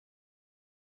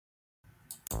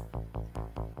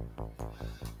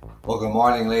Well, good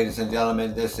morning, ladies and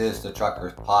gentlemen. This is the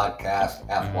Truckers Podcast,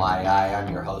 FYI.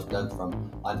 I'm your host, Doug, from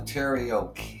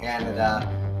Ontario, Canada.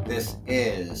 This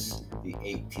is the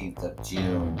 18th of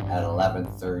June at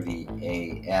 11:30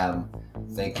 a.m.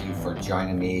 Thank you for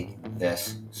joining me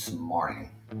this morning.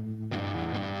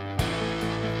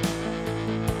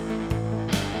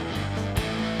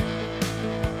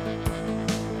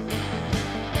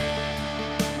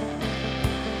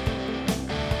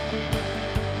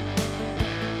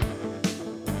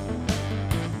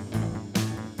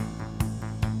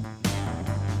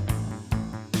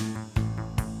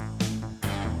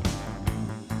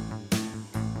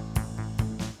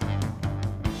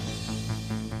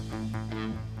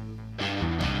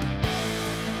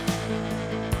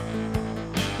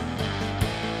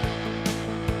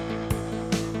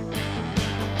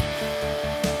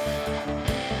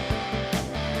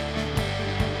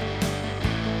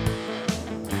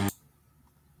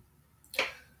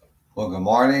 Well, good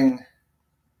morning,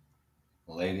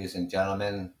 ladies and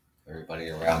gentlemen,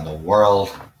 everybody around the world.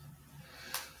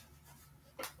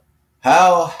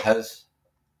 How has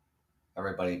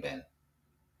everybody been?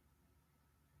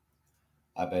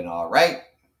 I've been all right.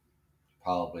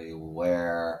 Probably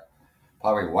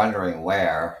wondering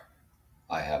where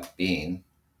I have been.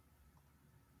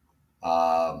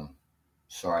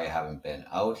 Sorry I haven't been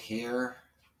out here.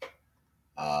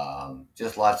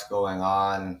 Just lots going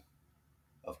on,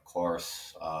 of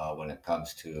course, when it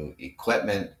comes to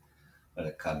equipment, when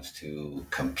it comes to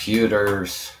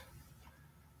computers.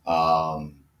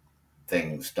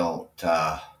 Things don't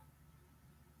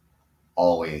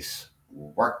always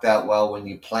work that well when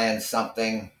you plan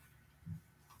something,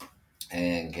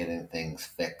 and getting things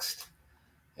fixed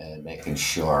and making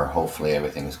sure hopefully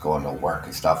everything's going to work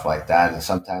and stuff like that. And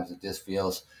sometimes it just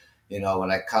feels, when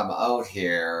I come out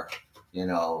here,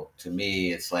 to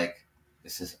me, it's like,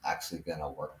 this is actually going to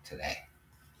work today.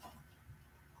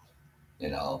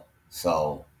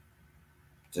 So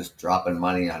just dropping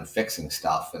money on fixing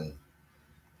stuff and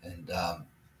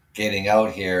getting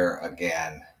out here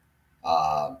again.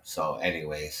 So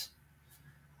anyways,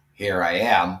 here I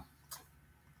am.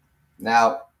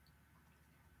 Now,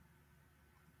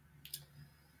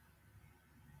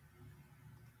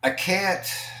 I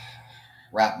can't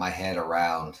wrap my head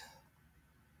around,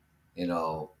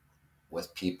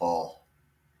 with people,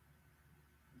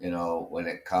 when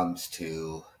it comes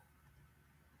to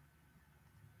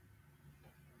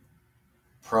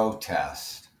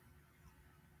protest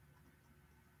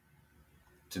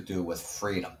to do with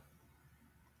freedom.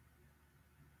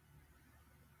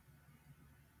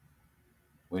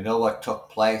 We know what took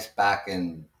place back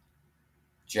in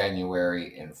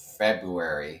January and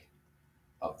February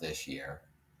of this year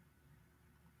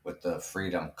with the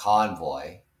Freedom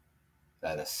Convoy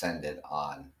that ascended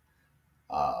on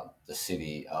the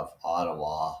city of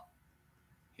Ottawa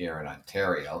here in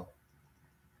Ontario.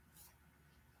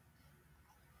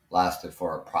 Lasted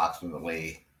for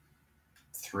approximately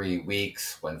 3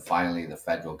 weeks when finally the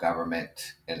federal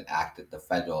government enacted the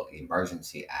Federal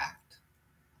Emergency Act.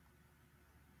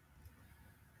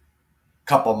 A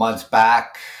couple months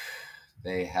back,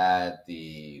 they had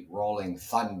the Rolling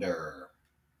Thunder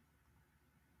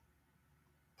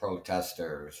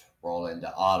protesters roll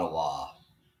into Ottawa.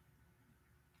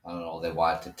 I don't know, they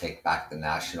wanted to take back the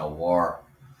National War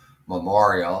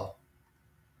Memorial.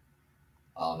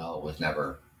 I don't know, it was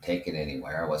never taken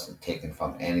anywhere. It wasn't taken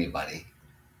from anybody.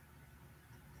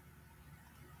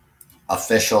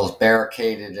 Officials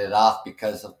barricaded it off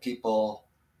because of people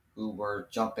who were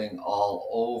jumping all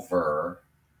over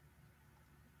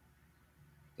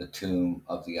the tomb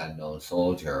of the unknown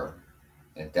soldier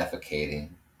and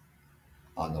defecating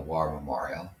on the war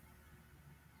memorial,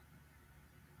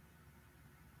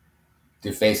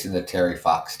 defacing the Terry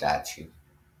Fox statue,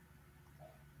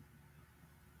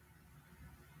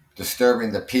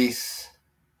 disturbing the peace,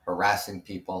 harassing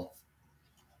people.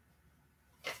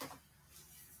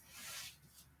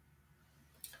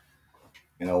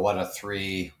 What a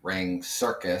 3-ring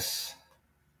circus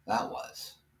that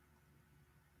was.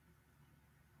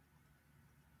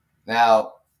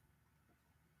 Now,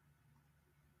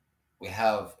 we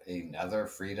have another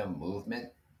freedom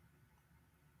movement.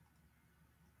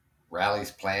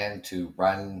 Rallies planned to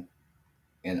run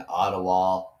in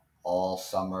Ottawa all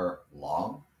summer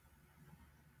long.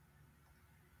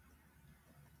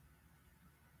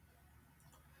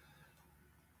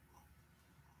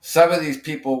 Some of these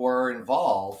people were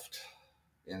involved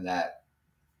in that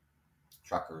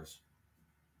Truckers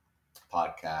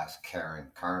Podcast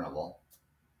Karen Carnival.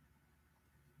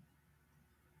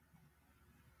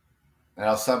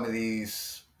 Now, some of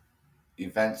these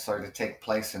events are to take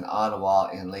place in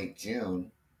Ottawa in late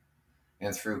June.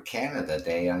 and through Canada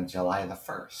Day on July the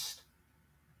 1st.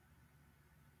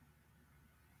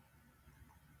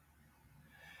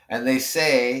 And they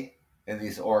say, and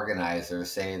these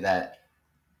organizers say that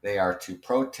they are to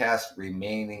protest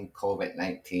remaining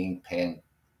COVID-19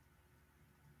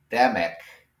 pandemic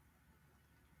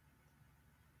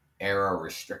era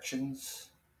restrictions.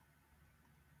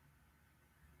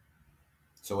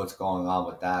 So what's going on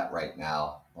with that right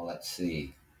now? Well, let's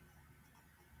see.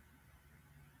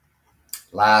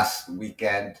 Last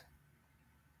weekend,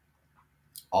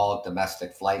 all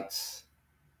domestic flights,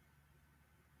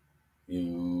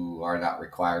 you are not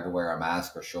required to wear a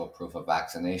mask or show proof of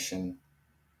vaccination.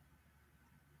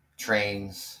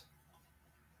 Trains,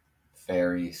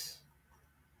 ferries,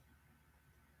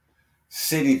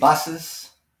 city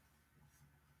buses,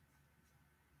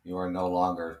 you are no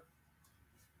longer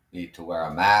need to wear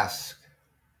a mask.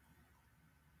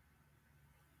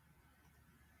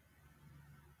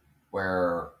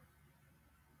 Where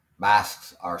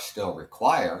masks are still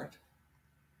required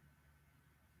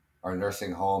are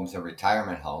nursing homes and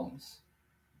retirement homes.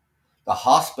 The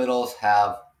hospitals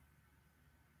have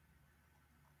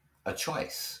a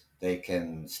choice. They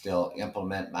can still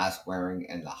implement mask wearing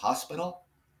in the hospital,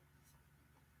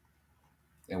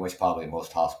 in which probably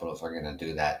most hospitals are going to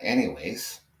do that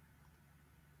anyways.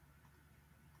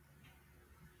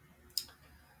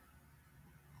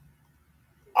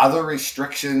 Other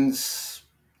restrictions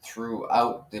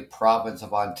throughout the province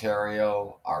of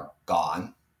Ontario are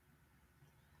gone.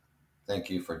 Thank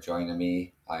you for joining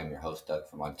me. I'm your host, Doug,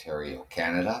 from Ontario,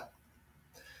 Canada.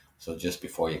 So just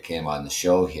before you came on the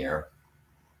show here,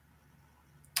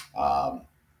 I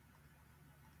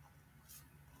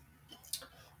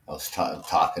was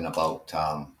talking about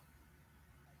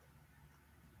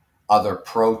other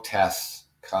protests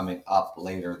coming up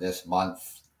later this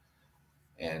month,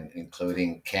 and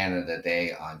including Canada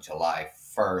Day on July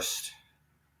 1st.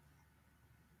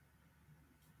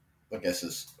 I guess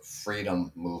it's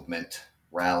freedom movement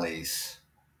rallies.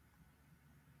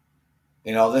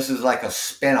 You know, this is like a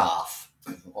spin-off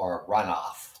or a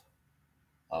runoff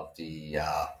of the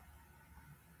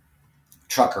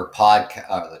trucker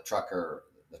podcast,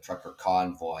 the trucker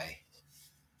convoy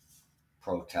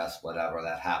protest, whatever,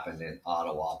 that happened in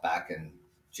Ottawa back in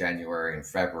January and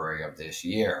February of this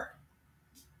year.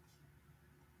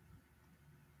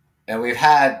 And we've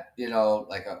had,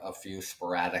 like a few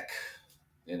sporadic,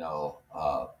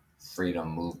 freedom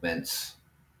movements,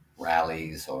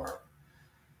 rallies, or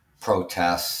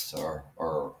protests,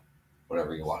 or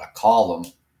whatever you want to call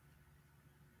them.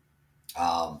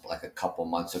 Like a couple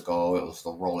months ago, it was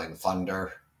the Rolling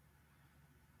Thunder.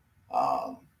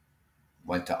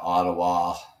 Went to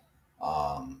Ottawa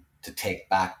to take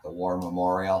back the War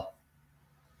Memorial.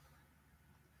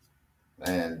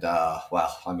 And, the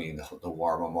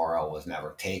War Memorial was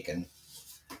never taken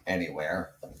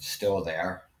anywhere. It's still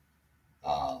there.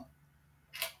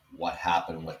 What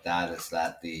happened with that is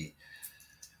that the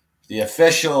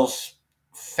officials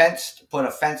put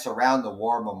a fence around the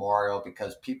War Memorial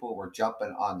because people were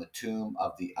jumping on the tomb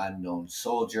of the unknown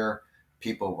soldier.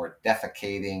 People were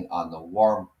defecating on the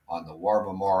war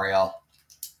Memorial,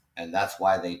 and that's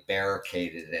why they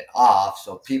barricaded it off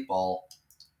so people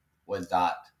would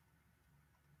not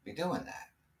be doing that.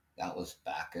 That was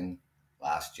back in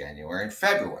last January and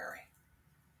February.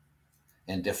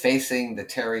 And defacing the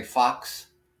Terry Fox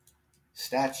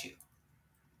statue.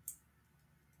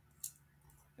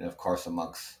 And of course,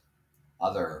 amongst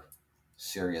other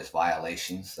serious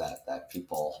violations that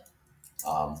people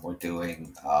were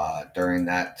doing during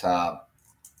that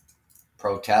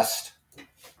protest.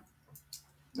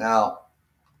 Now,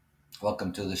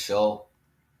 welcome to the show,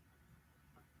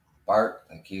 Bart.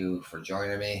 Thank you for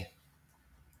joining me.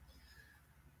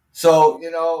 So,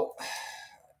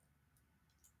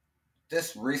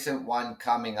 this recent one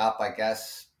coming up, I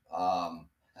guess,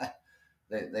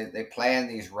 they plan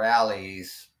these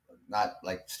rallies, not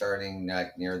like starting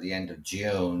like near the end of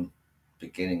June,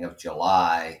 beginning of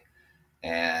July,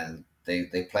 and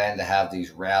they plan to have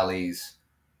these rallies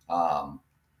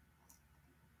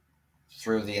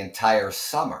through the entire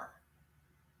summer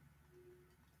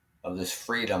of this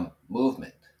freedom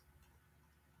movement.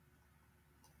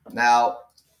 Now,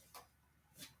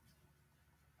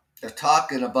 they're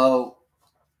talking about,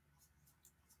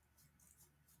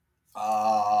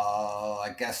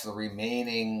 I guess, the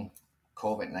remaining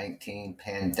COVID-19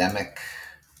 pandemic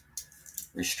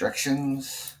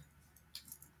restrictions.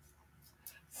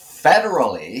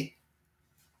 Federally,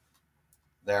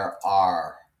 there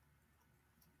are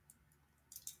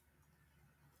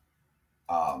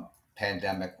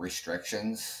pandemic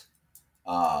restrictions.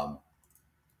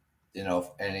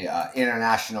 any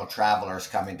international travelers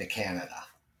coming to Canada.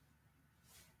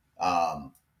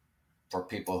 Um, for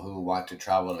people who want to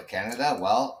travel to Canada,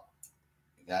 well,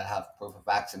 you got to have proof of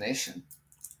vaccination.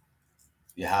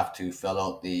 You have to fill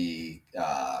out the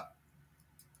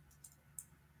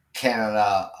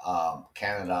Canada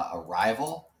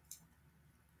arrival,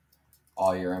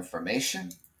 all your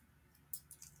information.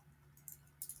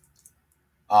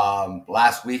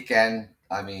 Last weekend,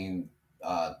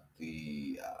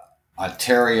 the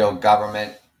Ontario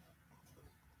government,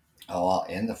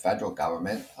 in the federal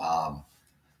government,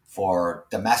 for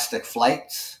domestic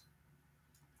flights,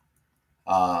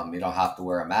 you don't have to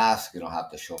wear a mask. You don't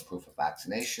have to show proof of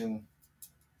vaccination.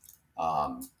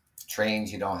 Um,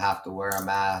 Trains, you don't have to wear a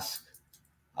mask.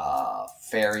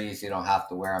 Ferries, you don't have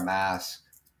to wear a mask.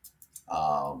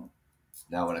 Now,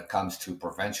 when it comes to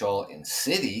provincial in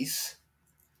cities,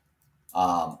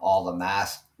 all the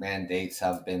mask mandates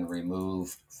have been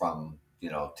removed from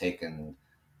taking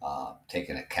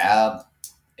a cab,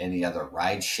 any other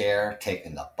ride share,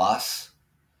 taking the bus.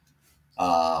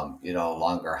 You no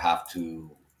longer have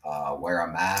to wear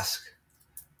a mask.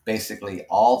 Basically,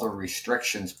 all the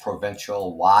restrictions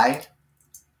provincial wide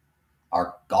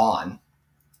are gone.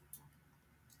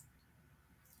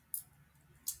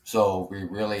 So we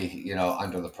really,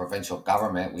 under the provincial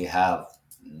government, we have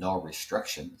no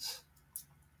restrictions.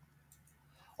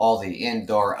 All the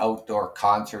indoor, outdoor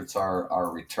concerts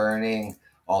are returning.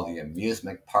 All the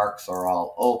amusement parks are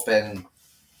all open.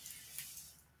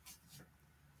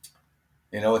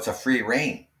 It's a free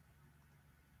reign,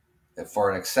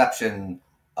 for an exception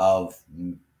of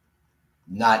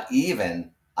not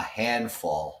even a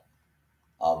handful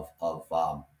of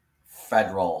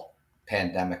federal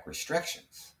pandemic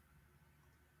restrictions.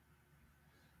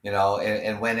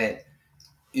 And when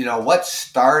what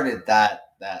started that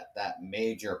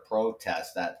major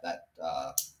protest, that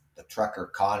the trucker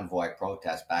convoy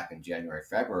protest back in January,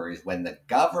 February, is when the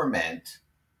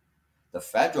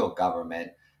federal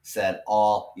government, said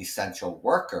all essential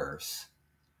workers,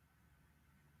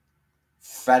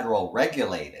 federal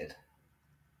regulated,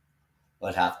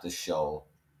 would have to show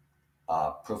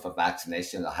proof of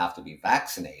vaccination. They'll have to be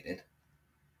vaccinated.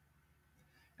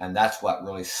 And that's what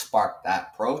really sparked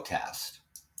that protest.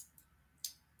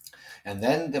 And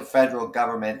then the federal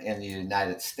government in the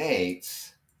United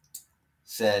States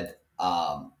said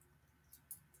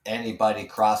anybody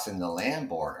crossing the land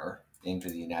border into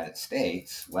the United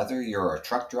States, whether you're a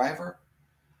truck driver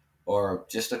or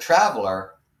just a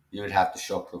traveler, you would have to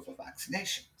show proof of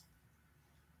vaccination.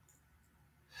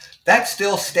 That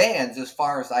still stands as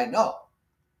far as I know,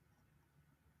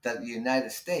 that the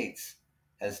United States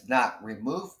has not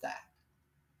removed that.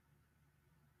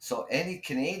 So any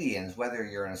Canadians, whether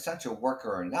you're an essential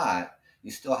worker or not,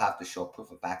 you still have to show proof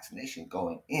of vaccination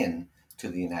going in to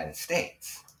the United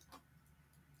States.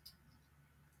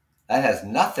 That has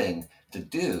nothing to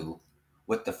do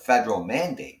with the federal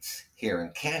mandates here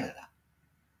in Canada.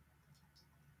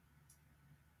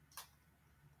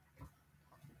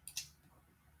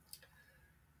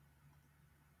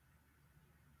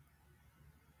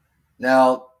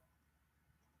 Now,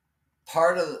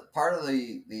 part of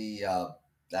the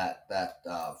that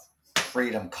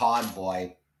freedom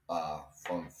convoy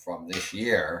from this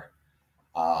year,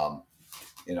 the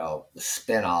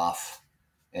spinoff,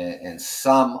 and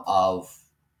some of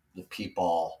the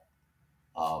people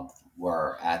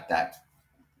were at that.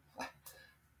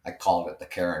 I called it the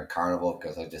Karen Carnival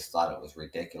because I just thought it was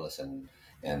ridiculous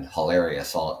and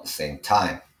hilarious all at the same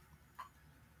time.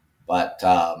 But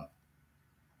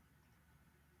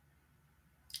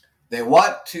they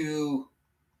want to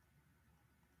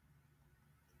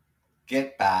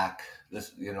get back.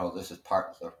 This is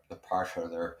part of the part of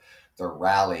their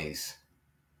rallies.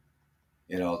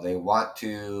 They want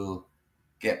to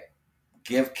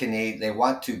give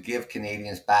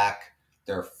Canadians back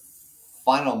their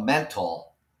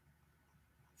fundamental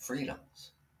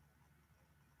freedoms.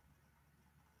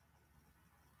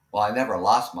 Well, I never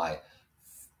lost my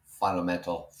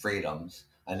fundamental freedoms.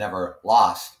 I never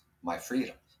lost my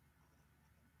freedoms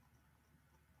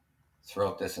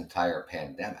throughout this entire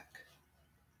pandemic.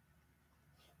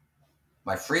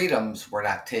 My freedoms were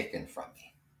not taken from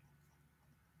me.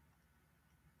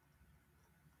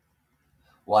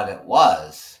 What it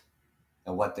was,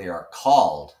 and what they're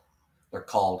called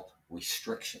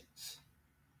restrictions.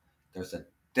 There's a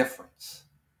difference.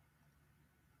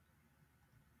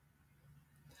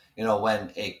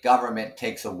 When a government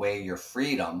takes away your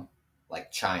freedom,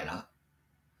 like China,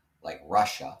 like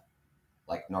Russia,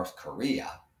 like North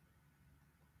Korea,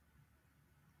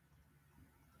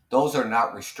 those are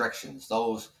not restrictions.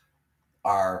 Those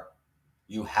are,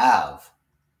 you have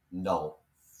no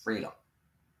freedom.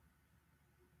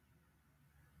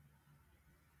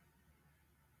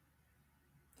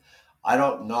 I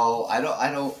don't know. I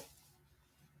don't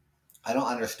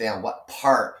understand what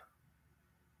part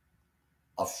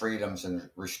of freedoms and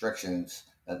restrictions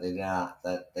that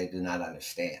they do not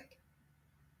understand.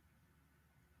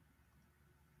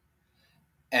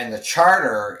 And the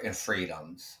Charter and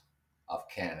Freedoms of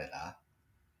Canada,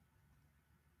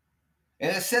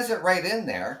 and it says it right in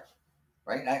there,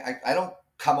 right? I don't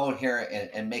come out here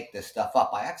and make this stuff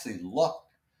up. I actually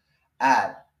looked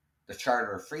at the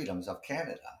Charter of Freedoms of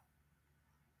Canada,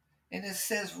 and it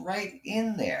says right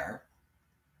in there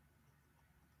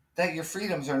that your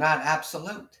freedoms are not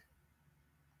absolute.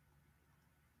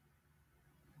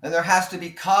 And there has to be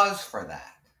cause for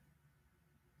that.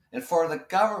 And for the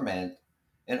government,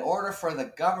 in order for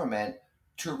the government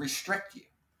to restrict you,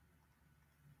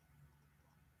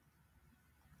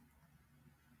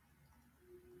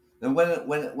 then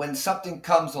when something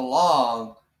comes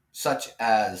along, such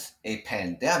as a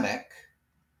pandemic,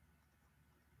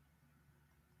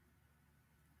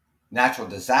 natural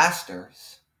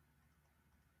disasters,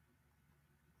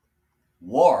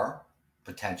 war,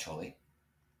 potentially,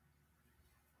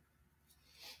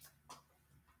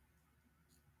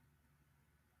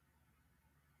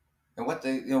 and what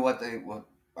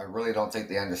I really don't think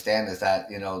they understand is that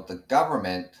the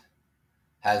government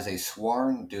has a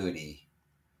sworn duty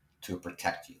to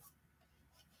protect you.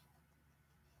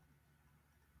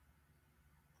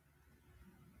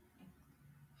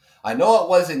 I know it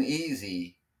wasn't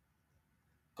easy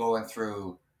going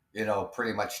through,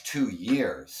 pretty much 2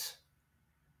 years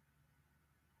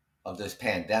of this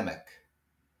pandemic,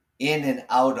 in and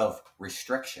out of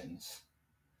restrictions,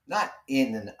 not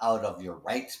in and out of your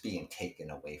rights being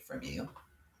taken away from you,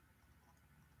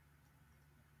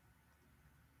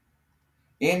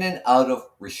 in and out of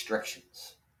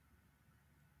restrictions.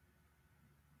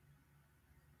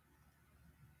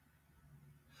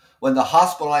 When the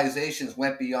hospitalizations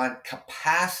went beyond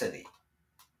capacity,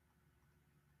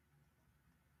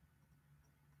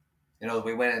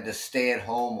 we went into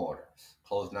stay-at-home orders,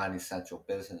 closed non-essential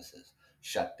businesses,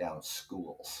 shut down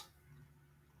schools.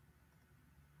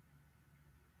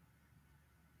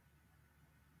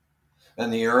 In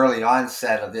the early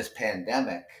onset of this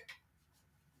pandemic,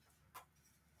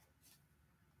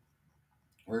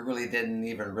 we really didn't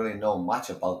even really know much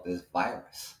about this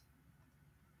virus.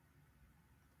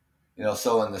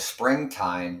 So in the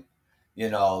springtime,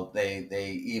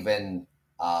 they even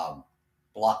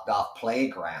blocked off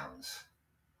playgrounds,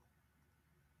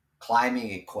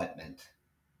 climbing equipment,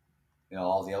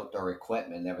 all the outdoor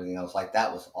equipment and everything else like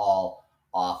that was all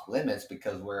off limits,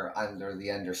 because we're under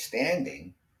the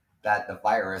understanding that the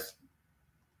virus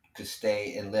could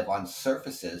stay and live on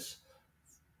surfaces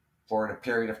for a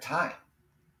period of time.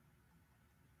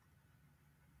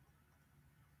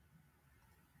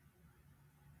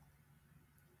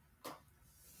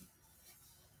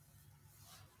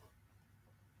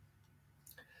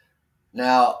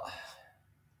 Now,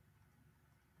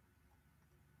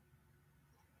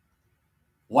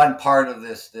 one part of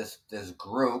this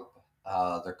group,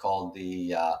 they're called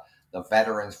the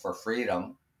Veterans for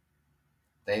Freedom.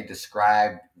 They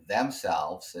describe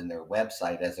themselves in their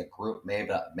website as a group made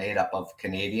up of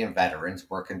Canadian veterans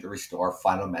working to restore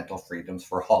fundamental freedoms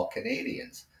for all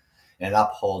Canadians and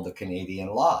uphold the Canadian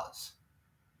laws.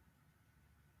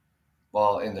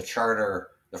 Well, in the Charter,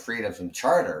 the Freedoms and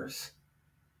Charters,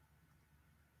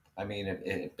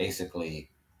 it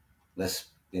basically lists,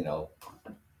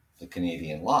 the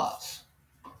Canadian laws.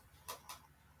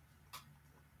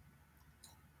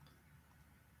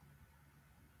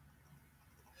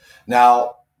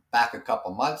 Now, back a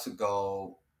couple months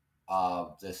ago,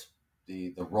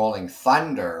 the Rolling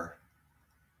Thunder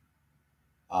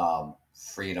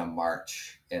Freedom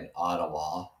March in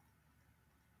Ottawa.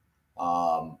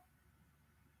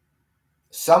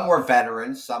 Some were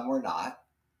veterans, some were not,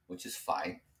 which is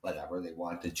fine. Whatever, they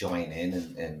wanted to join in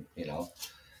and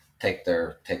take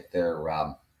their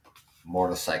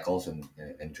motorcycles and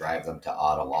drive them to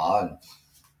Ottawa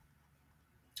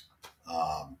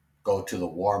and go to the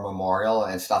War Memorial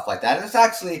and stuff like that. It's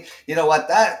actually,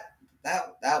 that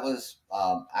was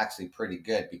actually pretty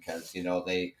good, because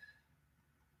they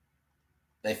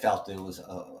felt there was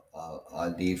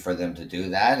a need for them to do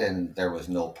that, and there was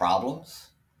no problems.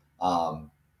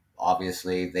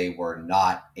 Obviously, they were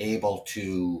not able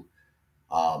to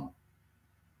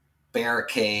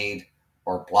barricade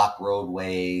or block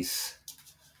roadways.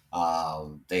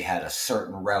 They had a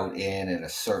certain route in and a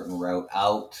certain route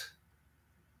out.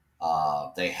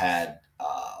 They had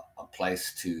a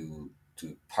place to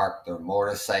to park their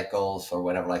motorcycles or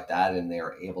whatever like that, and they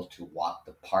were able to walk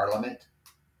to Parliament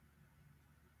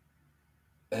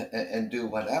and do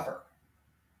whatever,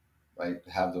 right?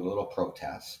 Have their little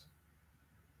protest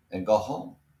and go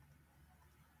home.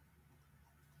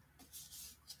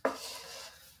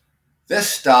 This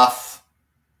stuff,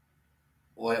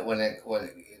 when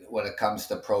it comes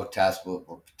to protest,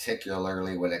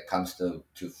 particularly when it comes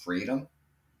to freedom,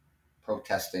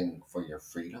 protesting for your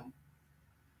freedom,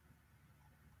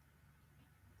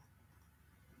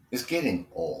 is getting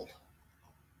old.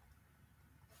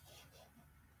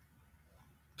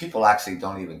 People actually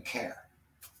don't even care.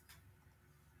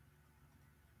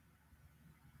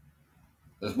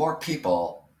 There's more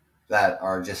people that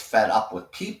are just fed up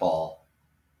with people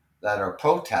that are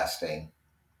protesting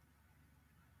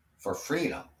for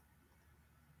freedom,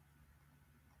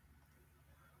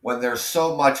 when there's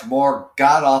so much more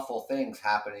god-awful things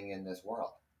happening in this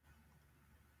world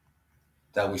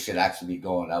that we should actually be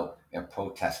going out and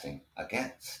protesting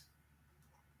against.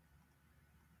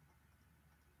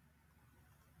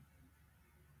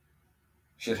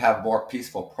 Should have more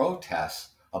peaceful protests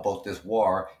about this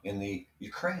war in the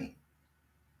Ukraine.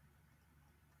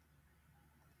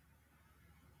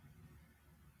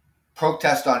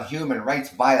 Protest on human rights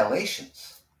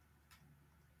violations,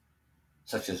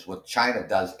 such as what China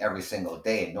does every single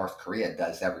day and North Korea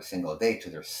does every single day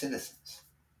to their citizens.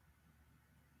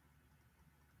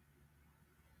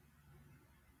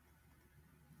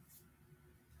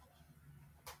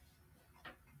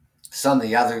 Some of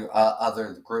the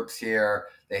other groups here,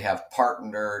 they have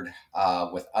partnered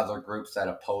with other groups that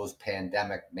oppose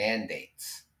pandemic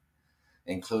mandates,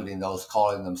 including those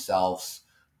calling themselves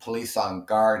Police on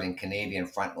Guard and Canadian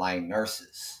Frontline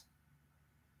Nurses.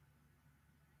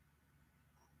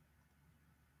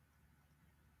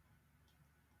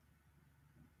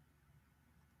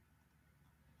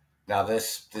 Now,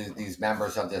 these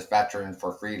members of this Veteran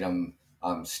for Freedom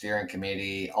steering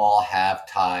committee all have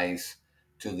ties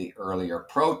to the earlier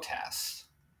protests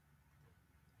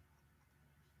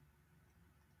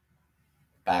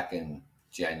back in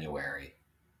January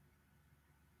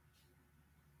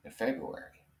and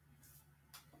February,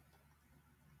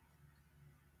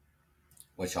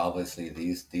 which obviously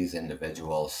these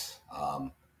individuals,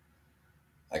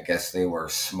 I guess they were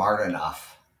smart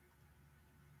enough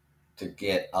to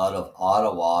get out of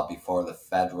Ottawa before the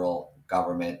federal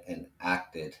government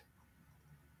enacted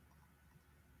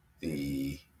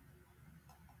the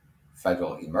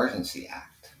Federal Emergency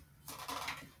Act.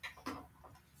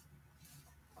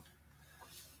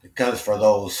 Because for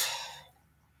those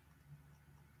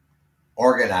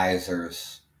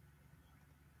organizers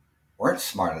weren't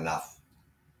smart enough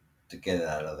to get it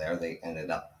out of there, they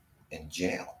ended up in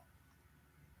jail.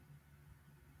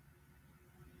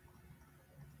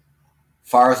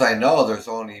 Far as I know, there's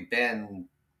only been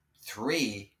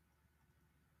 3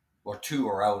 or 2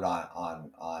 are out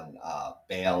on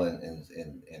bail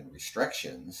and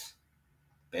restrictions,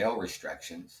 bail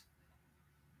restrictions.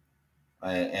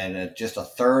 And just a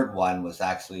third one was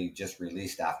actually just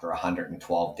released after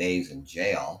 112 days in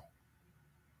jail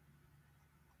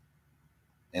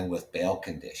and with bail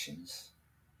conditions.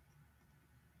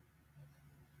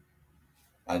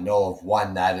 I know of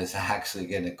one that is actually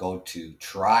going to go to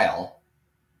trial.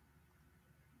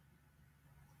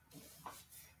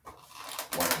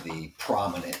 One of the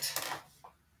prominent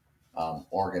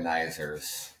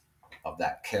organizers of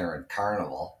that Karen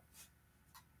Carnival.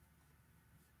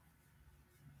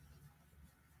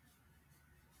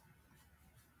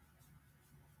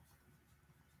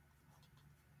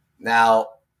 Now,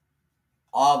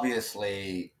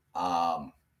 obviously,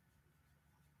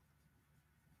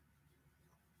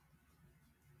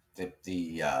 the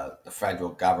federal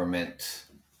government,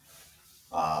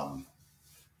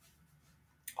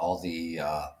 all the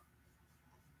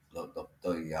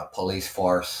police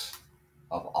force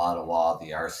of Ottawa,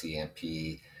 the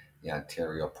RCMP, the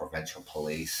Ontario Provincial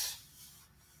Police,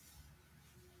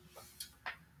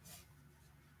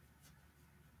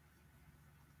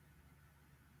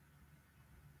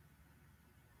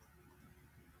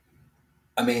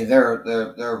 I mean,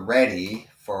 they're ready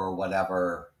for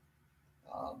whatever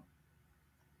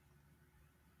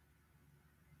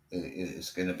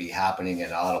is going to be happening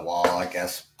in Ottawa. I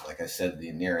guess, like I said,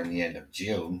 nearing the end of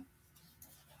June.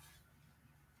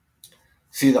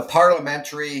 See, the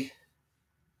parliamentary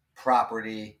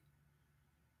property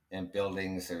and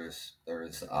buildings,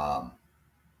 there's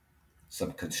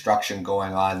some construction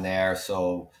going on there,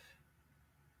 so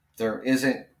there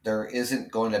isn't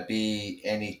going to be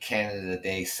any Canada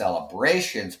Day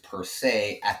celebrations per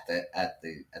se at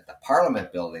the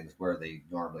Parliament buildings where they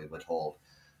normally would hold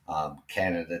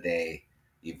Canada Day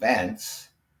events.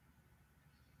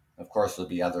 Of course,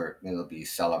 there'll be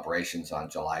celebrations on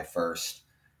July 1st,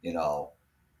 you know,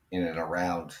 in and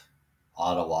around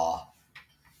Ottawa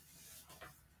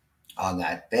on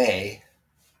that day.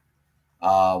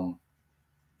 Um,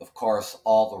 of course,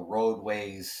 all the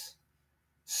roadways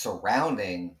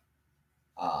surrounding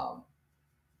um,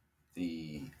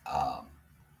 the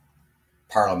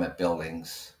Parliament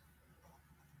buildings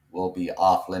will be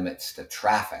off limits to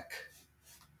traffic.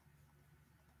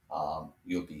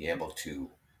 You'll be able to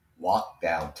walk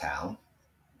downtown.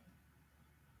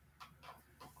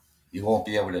 You won't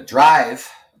be able to drive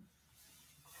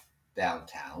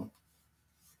downtown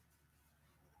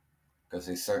because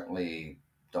they certainly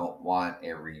don't want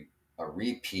a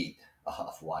repeat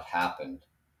of what happened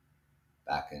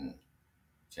back in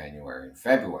January and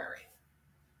February.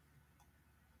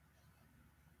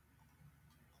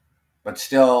 But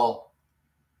still,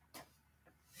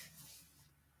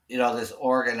 this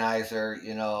organizer,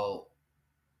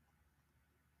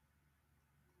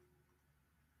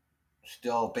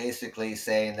 still basically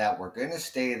saying that we're going to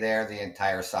stay there the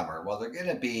entire summer. Well, they're going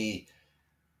to be,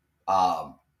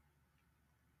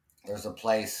 there's a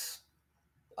place,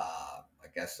 I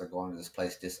guess they're going to this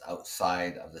place just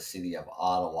outside of the city of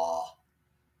Ottawa,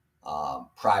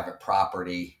 private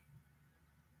property.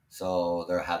 So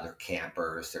they'll have their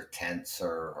campers, their tents,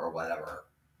 or whatever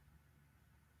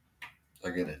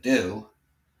they're going to do,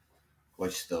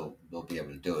 which they'll be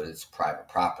able to do it. It's private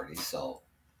property. So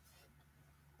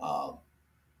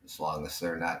as long as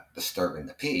they're not disturbing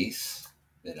the peace,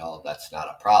 that's not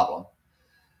a problem.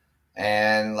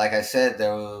 And like I said,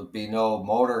 there will be no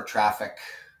motor traffic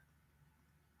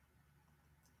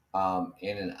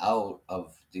in and out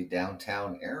of the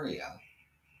downtown area.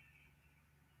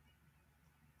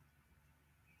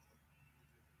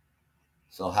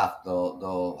 So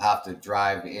they'll have to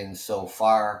drive in so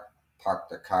far, park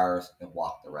their cars, and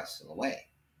walk the rest of the way.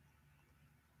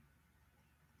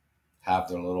 Have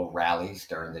their little rallies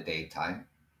during the daytime,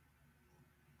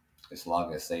 as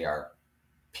long as they are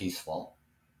peaceful.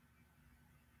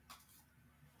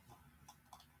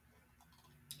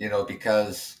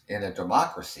 Because in a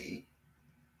democracy,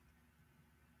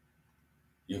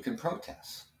 you can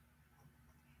protest.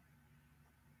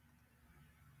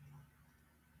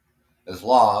 As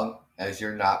long as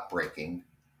you're not breaking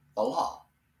the law.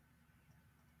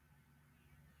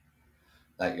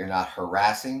 That you're not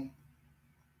harassing,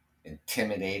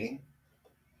 intimidating,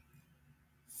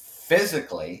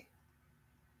 physically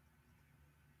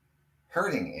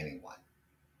hurting anyone.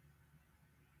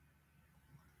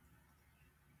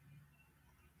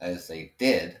 As they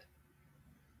did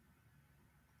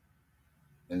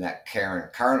in that Karen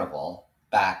Carnival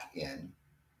back in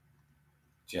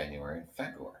January and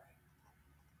February.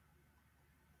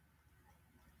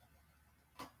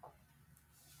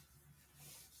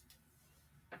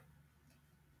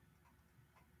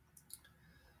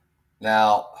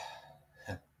 Now,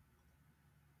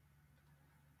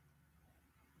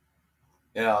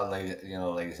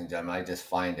 ladies and gentlemen, I just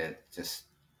find it just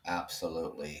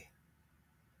absolutely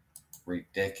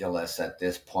ridiculous at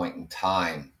this point in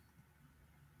time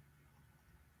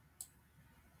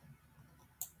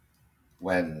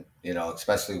when,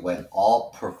 especially when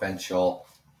all provincial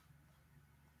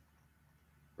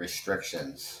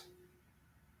restrictions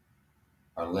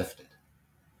are lifted.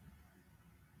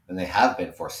 And they have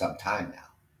been for some time now.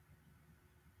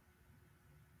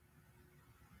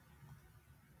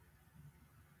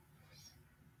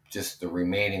 Just the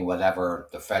remaining whatever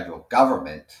the federal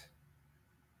government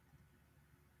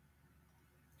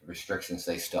restrictions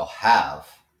they still have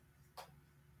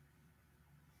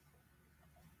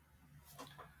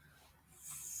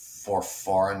for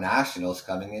foreign nationals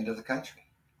coming into the country.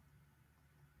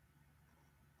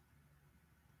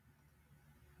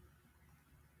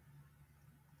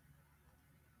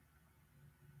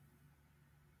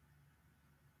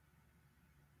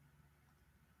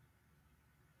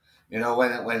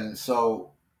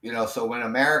 So when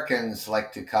Americans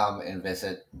like to come and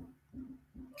visit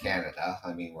Canada,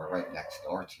 I mean, we're right next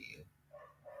door to you.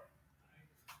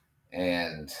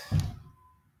 And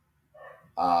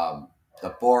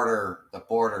the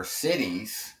border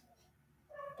cities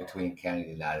between Canada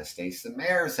and the United States, the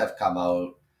mayors have come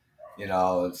out,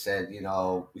 and said,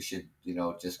 we should,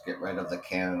 just get rid of the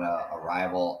Canada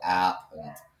Arrival app,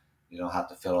 and you don't have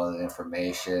to fill out the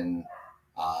information.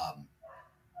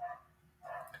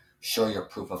 Show your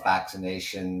proof of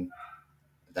vaccination.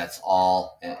 That's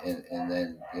all, and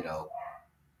then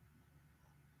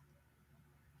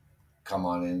come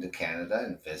on into Canada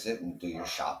and visit and do your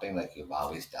shopping like you've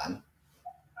always done.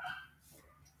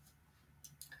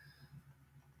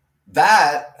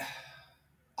 That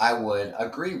I would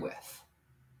agree with.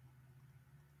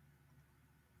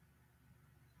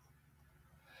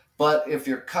 But if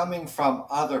you're coming from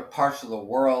other parts of the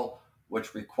world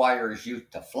which requires you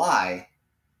to fly,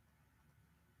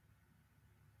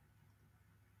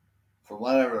 for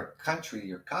whatever country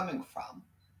you're coming from,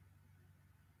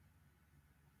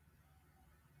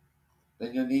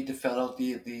 then you need to fill out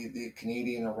the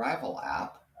Canadian Arrival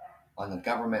app on the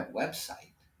government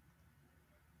website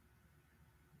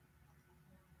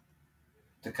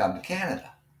to come to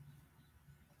Canada.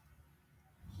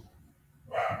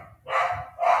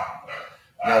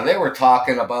 Now, they were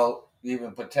talking about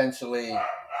even potentially,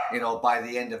 by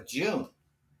the end of June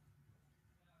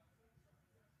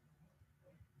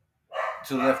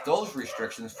to lift those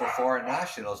restrictions for foreign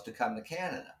nationals to come to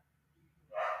Canada.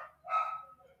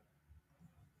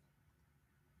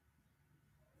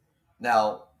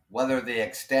 Now, whether they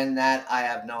extend that, I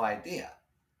have no idea.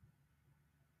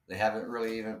 They haven't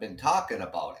really even been talking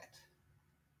about it.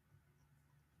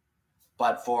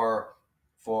 But for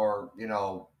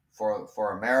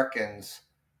Americans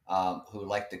who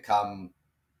like to come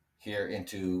here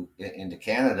into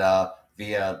Canada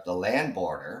via the land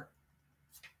border,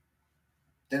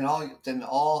 then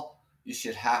all you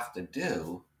should have to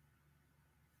do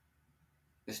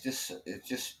is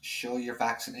just show your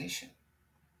vaccination.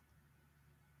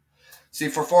 See,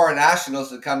 for foreign nationals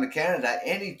to come to Canada,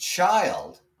 any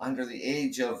child under the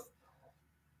age of,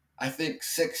 I think,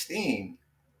 16,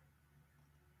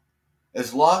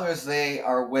 as long as they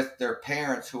are with their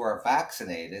parents who are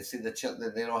vaccinated, see, they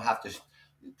don't have to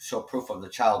show proof of the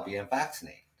child being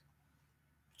vaccinated.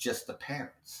 Just the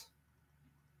parents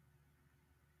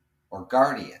or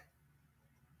guardian,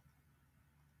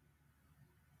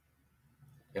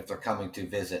 if they're coming to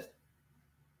visit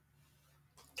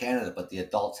Canada. But the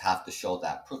adults have to show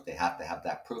that proof. They have to have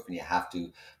that proof, and you have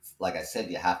to, like I said,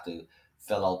 you have to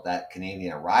fill out that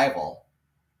Canadian Arrival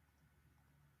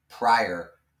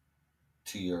prior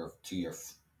to your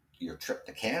trip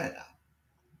to Canada.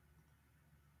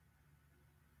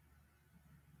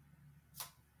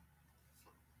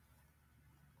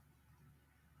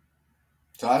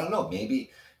 So I don't know.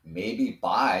 Maybe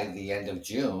by the end of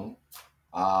June,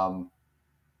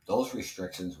 those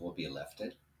restrictions will be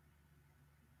lifted.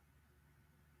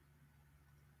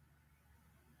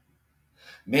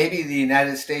 Maybe the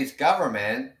United States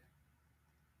government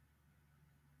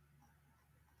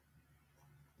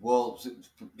will,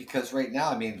 because right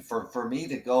now, I mean, for me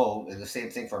to go, and the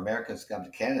same thing for Americans to come to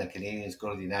Canada, Canadians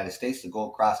go to the United States, to go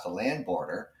across the land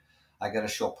border, I got to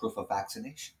show proof of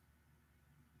vaccination.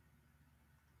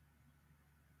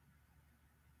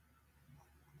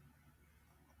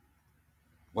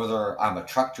 Whether I'm a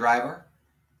truck driver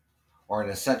or an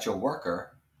essential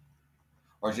worker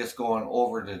or just going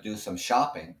over to do some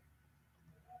shopping,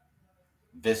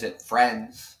 visit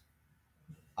friends,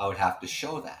 I would have to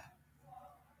show that.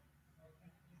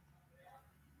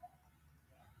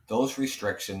 Those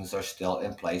restrictions are still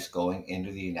in place going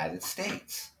into the United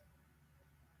States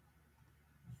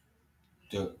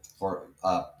for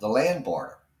the land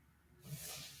border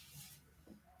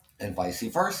and vice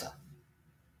versa.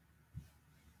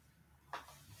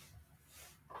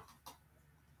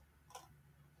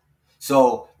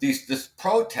 So this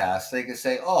protest, they can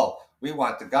say, "Oh, we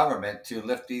want the government to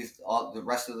lift the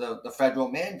rest of the federal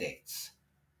mandates."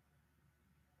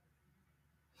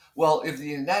 Well, if the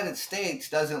United States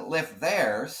doesn't lift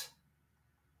theirs,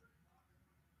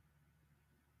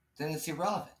 then it's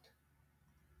irrelevant.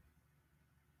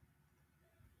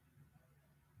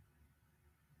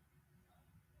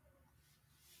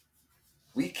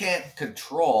 We can't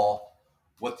control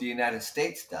what the United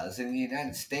States does, and the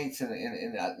United States and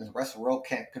the rest of the world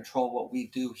can't control what we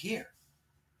do here.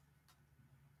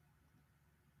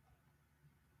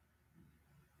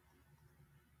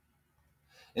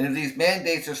 And if these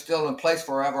mandates are still in place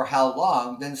forever, how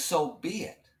long, then so be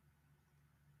it.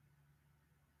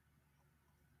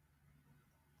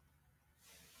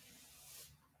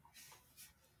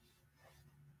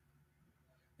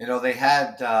 They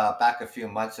had back a few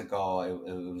months ago,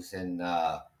 it was in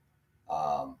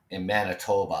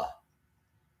Manitoba.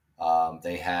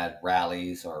 They had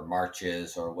rallies or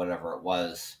marches or whatever it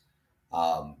was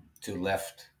to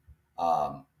lift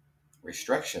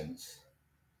restrictions.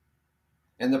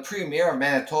 And the premier of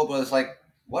Manitoba is like,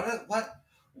 what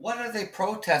are they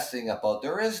protesting about?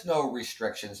 There is no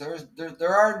restrictions.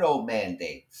 There are no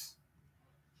mandates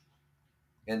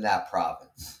in that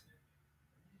province.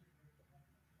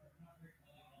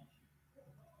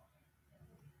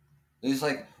 He's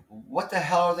like, what the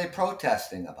hell are they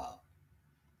protesting about?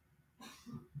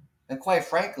 And quite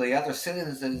frankly, other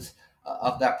citizens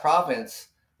of that province,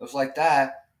 it was like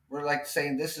that. we're like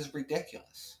saying this is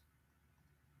ridiculous.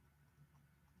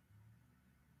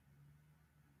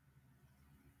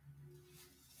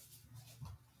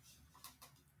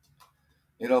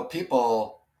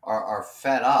 People are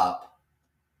fed up,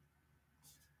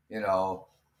 you know,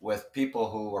 with people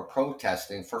who are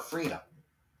protesting for freedom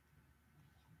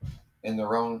in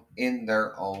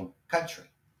their own country.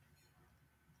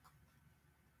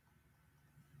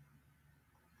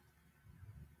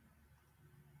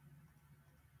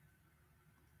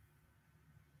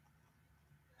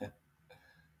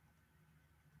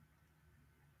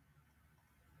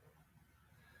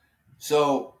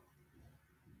 So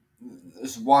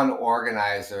there's one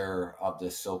organizer of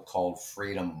this so-called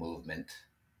freedom movement.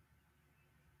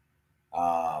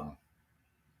 Um,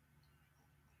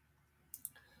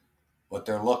 what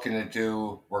they're looking to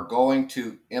do, we're going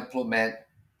to implement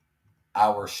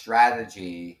our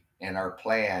strategy and our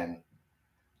plan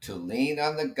to lean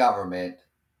on the government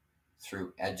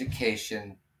through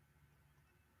education,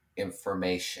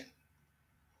 information.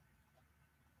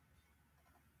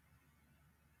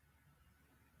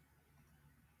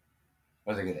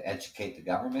 Are they going to educate the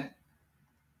government?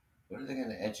 What are they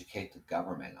going to educate the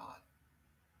government on?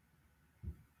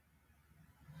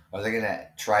 Are they going to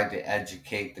try to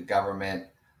educate the government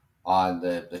on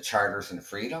the charters and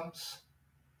freedoms?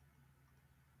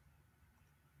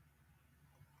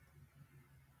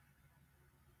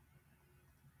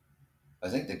 I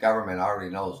think the government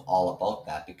already knows all about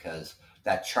that, because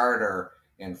that charter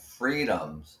and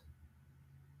freedoms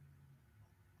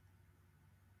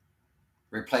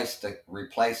replaced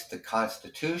the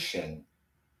Constitution.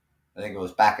 I think it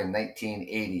was back in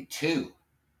 1982.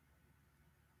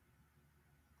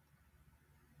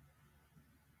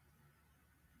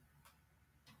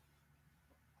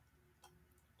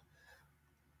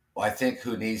 Well, I think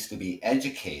who needs to be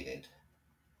educated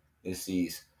is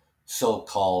these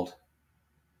so-called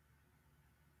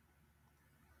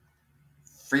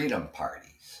freedom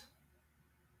parties.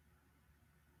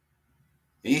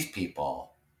 These people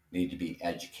need to be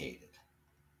educated.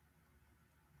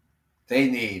 They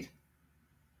need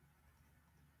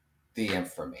the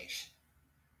information.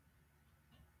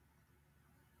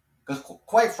 Because,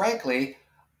 quite frankly,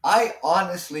 I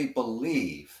honestly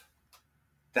believe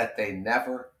that they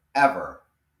never, ever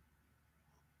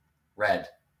read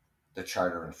the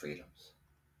Charter and Freedoms.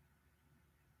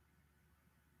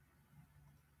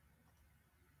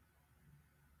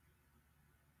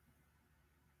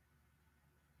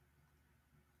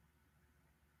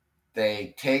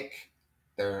 They take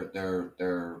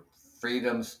their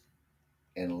freedoms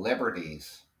and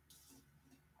liberties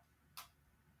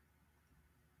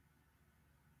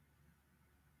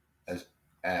as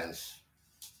as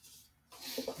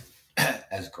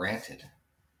as granted.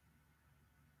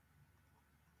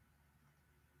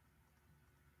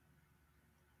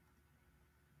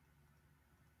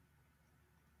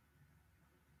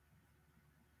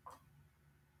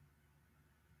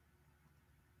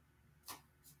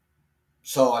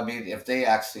 So I mean, if they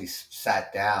actually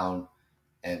sat down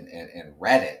and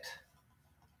read it,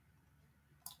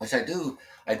 which I do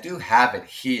have it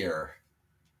here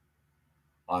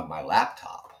on my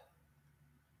laptop,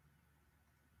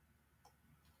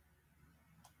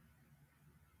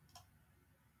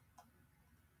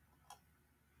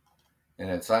 and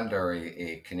it's under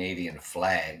a Canadian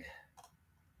flag.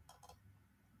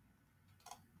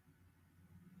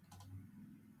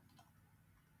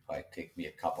 Might take me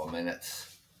a couple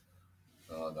minutes.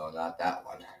 Oh no, not that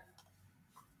one.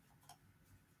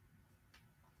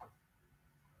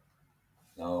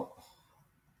 No.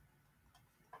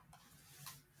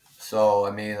 So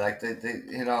I mean, like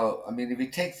I mean, if you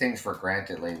take things for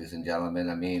granted, ladies and gentlemen,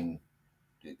 I mean,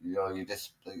 you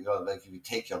just, like if you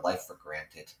take your life for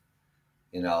granted,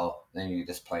 then you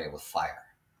just play it with fire.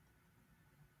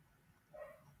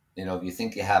 If you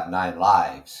think you have 9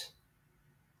 lives,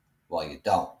 well, you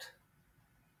don't.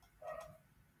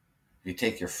 You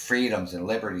take your freedoms and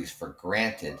liberties for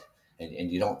granted,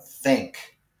 and you don't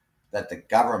think that the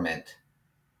government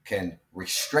can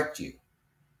restrict you,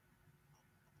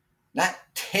 not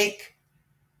take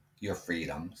your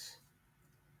freedoms,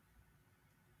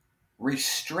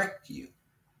 restrict you.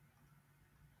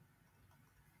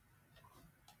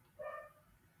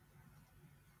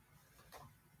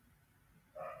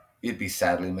 You'd be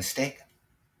sadly mistaken.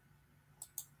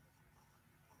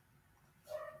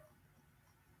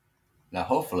 Now,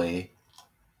 hopefully,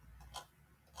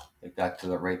 it got to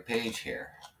the right page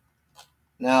here.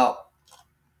 Now,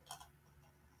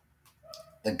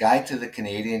 the Guide to the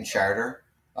Canadian Charter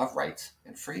of Rights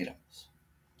and Freedoms.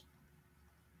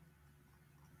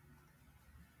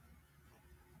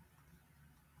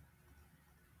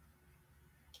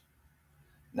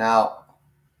 Now,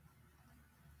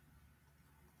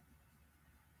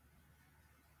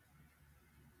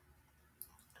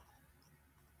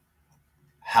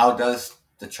 how does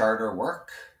the charter work?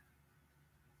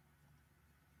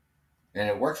 And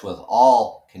it works with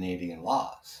all Canadian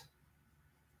laws.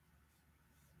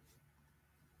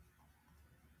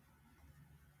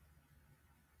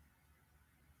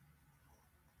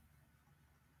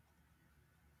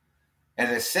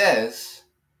 And it says,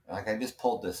 like I just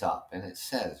pulled this up, and it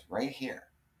says right here,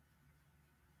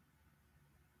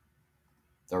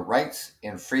 the rights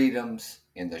and freedoms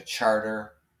in the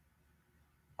charter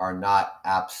are not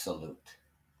absolute.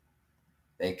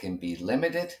 They can be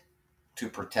limited to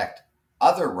protect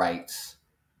other rights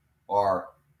or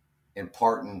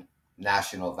important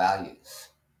national values.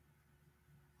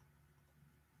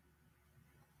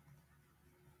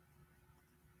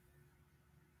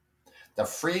 The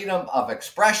freedom of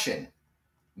expression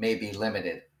may be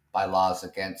limited by laws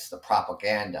against the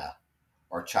propaganda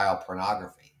or child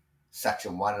pornography.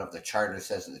 Section 1 of the Charter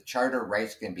says that the Charter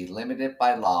rights can be limited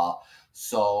by law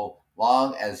so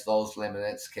long as those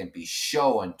limits can be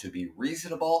shown to be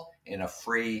reasonable in a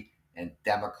free and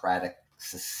democratic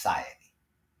society.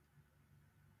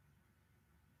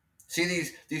 See,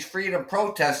 these freedom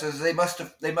protesters, they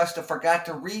must have forgot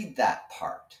to read that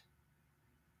part.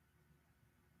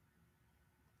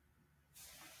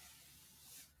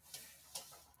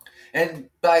 And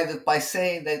by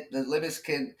saying that the limits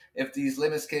can, if these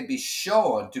limits can be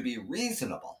shown to be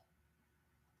reasonable,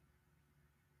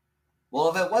 well,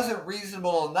 if it wasn't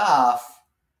reasonable enough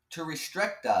to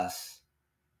restrict us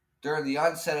during the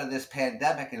onset of this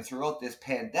pandemic and throughout this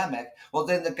pandemic, well,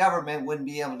 then the government wouldn't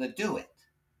be able to do it.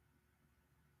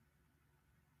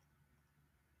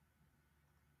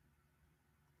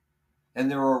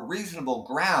 And there were reasonable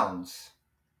grounds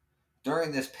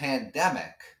during this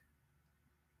pandemic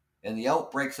and the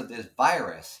outbreaks of this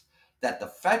virus that the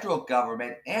federal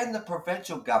government and the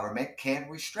provincial government can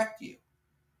restrict you.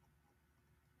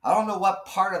 I don't know what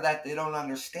part of that they don't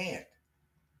understand.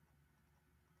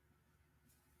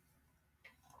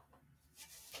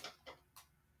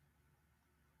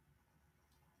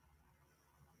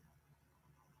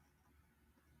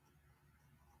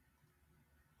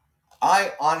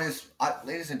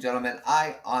 Ladies and gentlemen,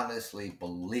 I honestly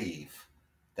believe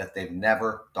that they've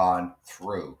never gone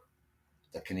through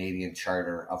the Canadian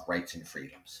Charter of Rights and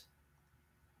Freedoms.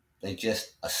 They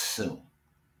just assume.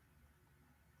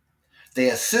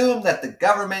 They assume that the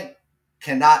government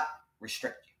cannot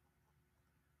restrict you.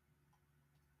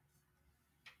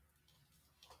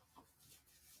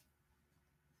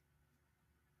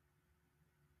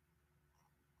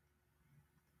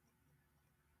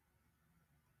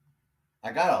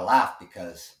 I gotta laugh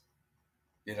because,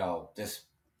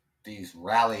 these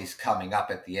rallies coming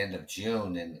up at the end of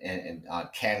June and on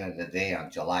Canada Day on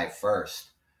July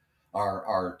 1st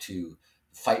are to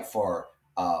fight for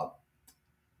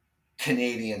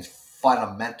Canadians'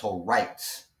 fundamental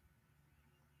rights.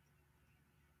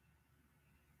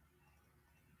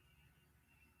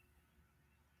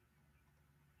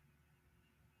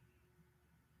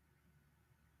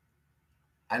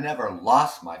 I never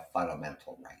lost my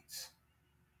fundamental rights.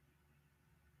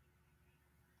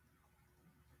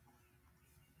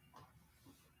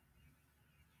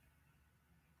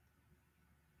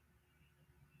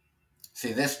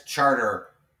 See, this charter,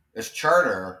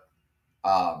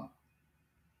 um,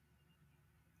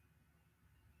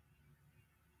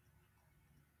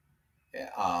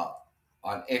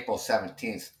 on April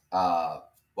 17th.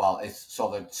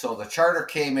 The charter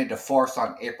came into force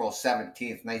on April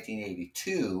 17th,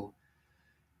 1982.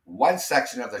 One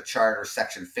section of the charter,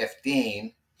 section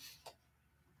 15,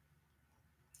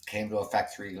 came to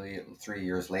effect three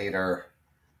years later,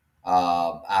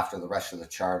 after the rest of the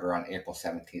charter on April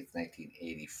 17th,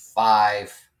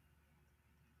 1985,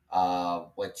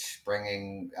 which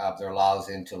bringing their laws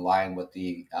into line with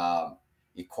the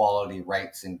equality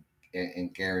rights and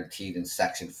guaranteed in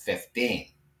section 15.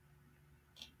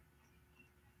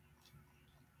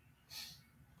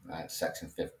 Section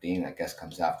 15, I guess,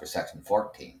 comes after section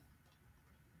 14.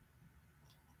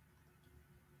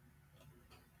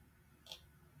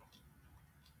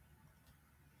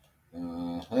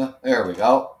 There we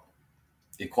go.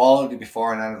 Equality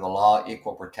before and under the law,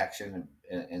 equal protection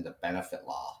in the benefit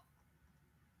law.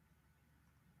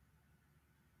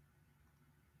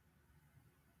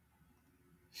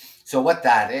 So what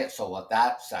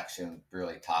that section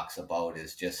really talks about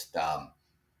is just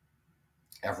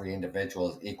every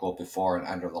individual is equal before and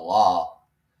under the law,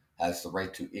 has the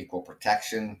right to equal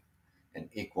protection and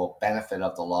equal benefit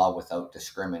of the law without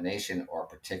discrimination, or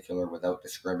particular without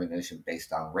discrimination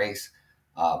based on race,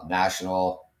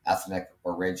 national, ethnic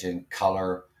origin,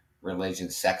 color, religion,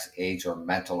 sex, age, or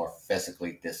mental or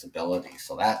physically disability.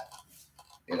 So that,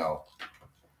 you know,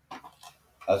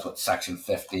 that's what Section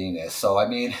 15 is. So I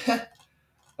mean,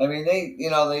 I mean they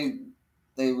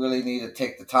really need to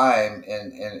take the time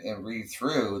and read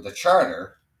through the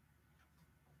charter,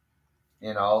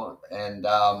 and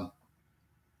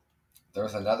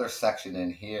there's another section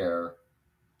in here.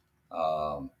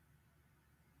 Um,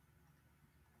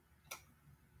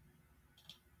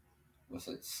 was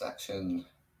it section?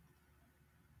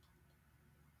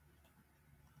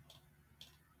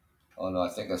 Oh no, I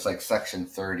think it's like section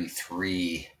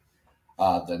 33.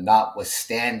 The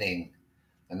notwithstanding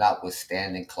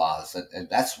clause, and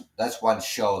that's one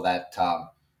show that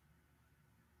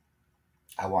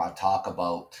I want to talk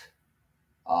about.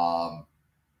 Um,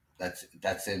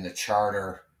 that's in the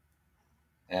charter,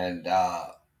 and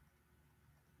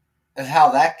and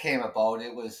how that came about.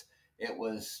 It was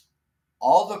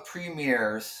all the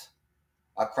premiers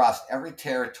across every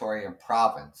territory and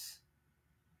province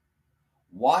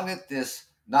wanted this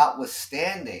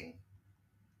notwithstanding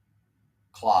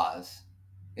clause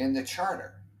in the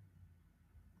charter.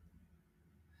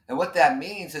 And what that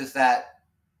means is that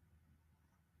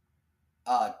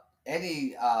uh,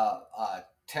 any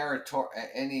territory,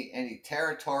 any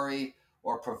territory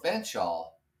or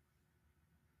provincial,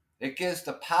 it gives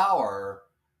the power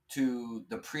to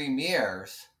the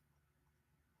premiers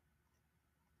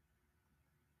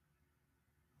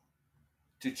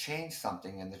to change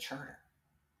something in the charter.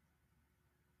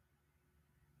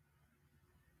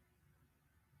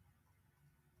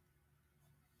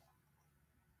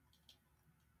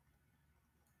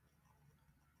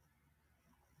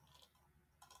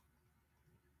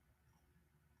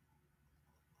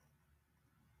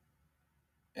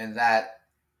 And that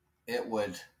it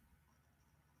would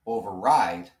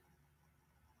override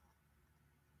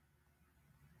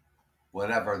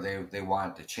whatever they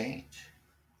wanted to change.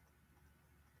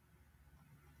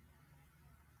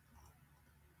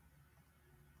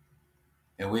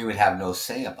 And we would have no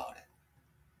say about it,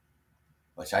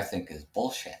 which I think is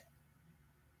bullshit.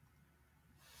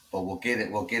 But we'll get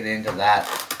into that.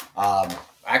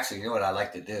 Actually, you know what I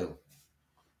like to do?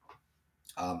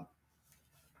 Um,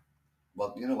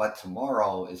 well, you know what?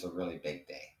 Tomorrow is a really big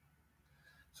day.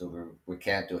 So we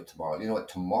can't do it tomorrow. You know what?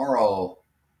 Tomorrow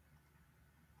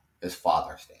is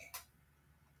Father's Day.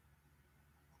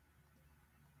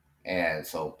 And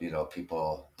so,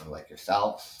 people like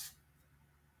yourselves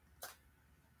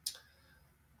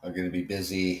are going to be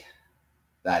busy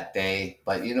that day.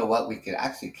 But you know what? We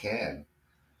can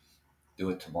do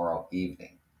it tomorrow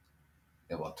evening.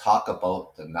 And we'll talk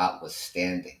about the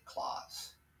notwithstanding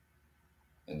clause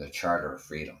in the Charter of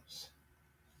Freedoms.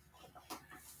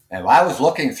 And I was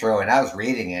looking through and I was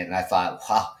reading it and I thought,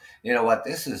 wow, you know what?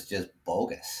 This is just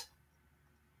bogus.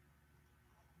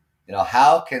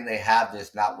 How can they have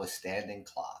this notwithstanding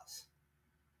clause?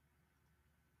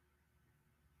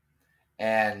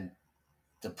 And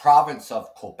the province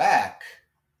of Quebec,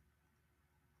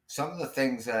 some of the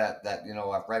things that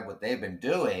I've read what they've been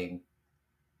doing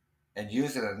and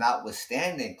using a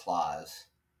notwithstanding clause,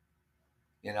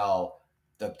 as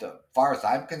far as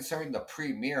I'm concerned, the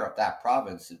premier of that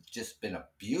province has just been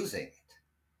abusing it.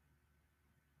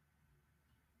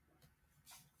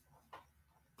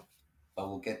 But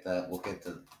we'll get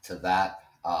to that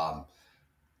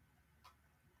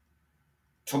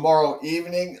tomorrow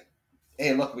evening.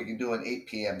 Hey, look, we can do an 8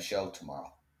 p.m. show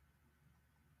tomorrow.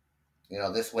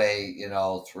 This way,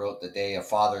 throughout the day of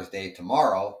Father's Day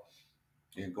tomorrow,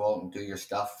 you can go out and do your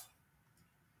stuff,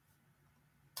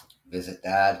 visit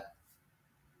Dad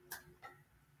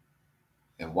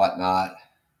and whatnot,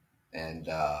 and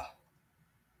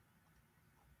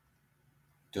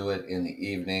do it in the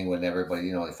evening when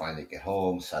everybody, they finally get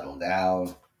home, settle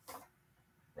down,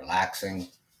 relaxing,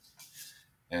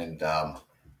 and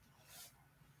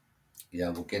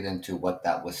we'll get into what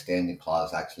that withstanding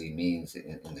clause actually means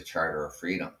in the Charter of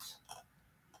Freedoms,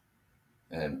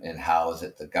 and how is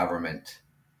it the government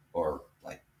or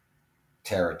like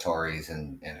territories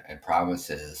and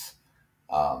provinces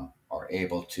are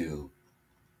able to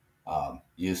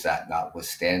use that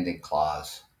notwithstanding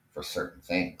clause for certain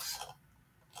things.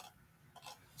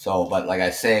 So, but like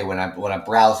I say, when I'm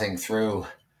browsing through,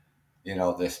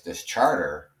 this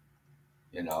charter,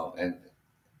 and I'm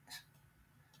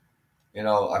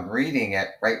reading it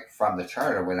right from the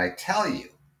charter. When I tell you,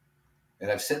 and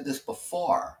I've said this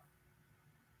before,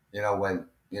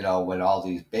 when all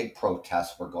these big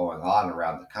protests were going on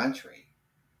around the country,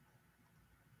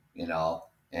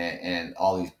 and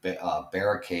all these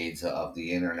barricades of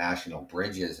the international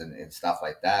bridges and stuff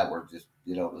like that were just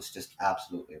It was just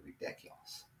absolutely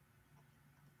ridiculous.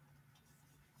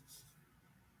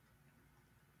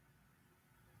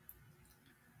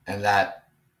 And that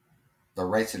the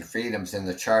rights and freedoms in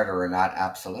the Charter are not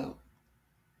absolute.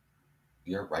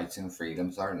 Your rights and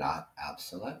freedoms are not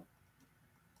absolute.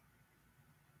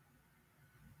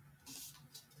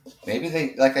 Maybe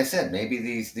they, like I said, maybe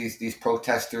these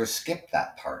protesters skipped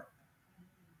that part.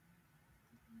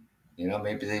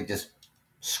 Maybe they just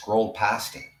scrolled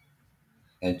past it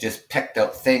and just picked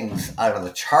out things out of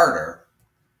the Charter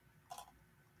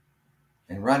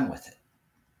and run with it.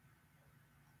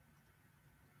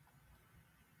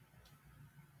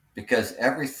 Because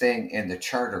everything in the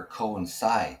Charter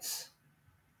coincides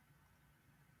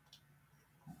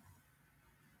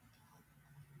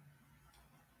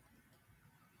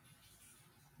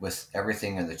with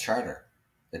everything in the Charter.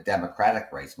 The democratic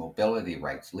rights, mobility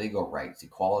rights, legal rights,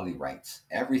 equality rights,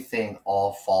 everything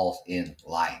all falls in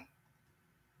line.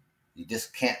 You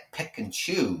just can't pick and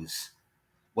choose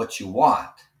what you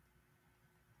want,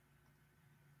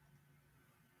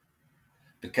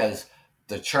 because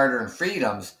the Charter and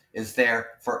freedoms is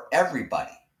there for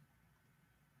everybody.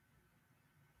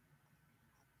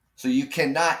 So you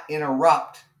cannot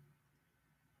interrupt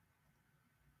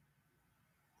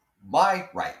my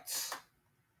rights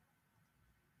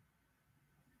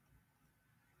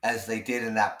as they did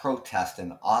in that protest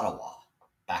in Ottawa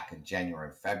back in January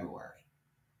and February.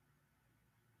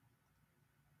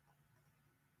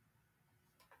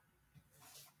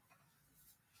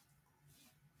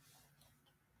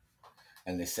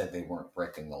 And they said they weren't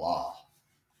breaking the law.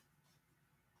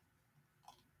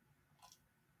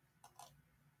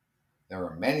 There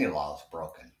were many laws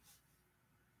broken.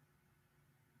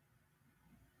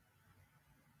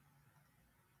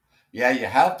 Yeah, you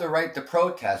have the right to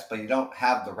protest, but you don't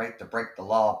have the right to break the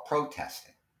law of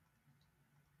protesting.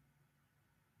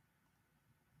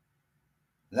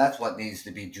 And that's what needs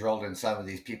to be drilled in some of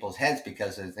these people's heads,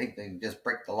 because they think they can just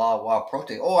break the law while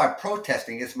protesting. Oh, I'm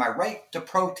protesting. It's my right to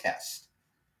protest.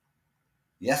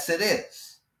 Yes, it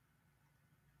is.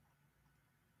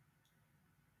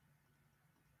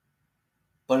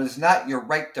 But it's not your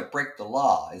right to break the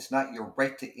law. It's not your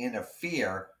right to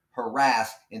interfere,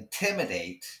 harass,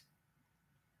 intimidate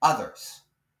others.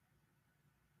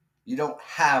 You don't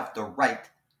have the right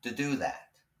to do that.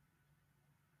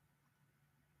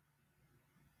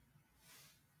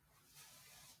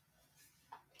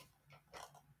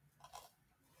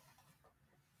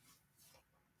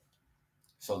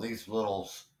 So these little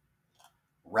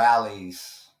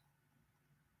rallies,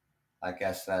 I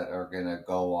guess, that are going to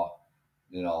go,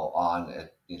 on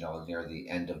at, near the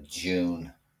end of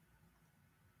June,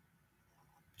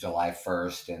 July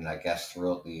 1st, and I guess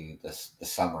throughout the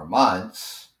summer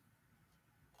months.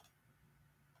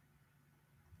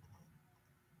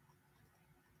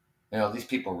 These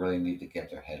people really need to give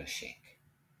their head a shake.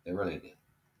 They really do.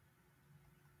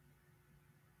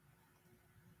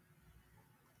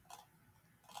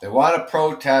 They want to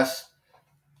protest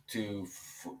to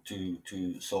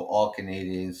so all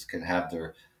Canadians can have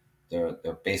their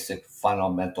basic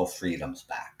fundamental freedoms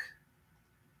back.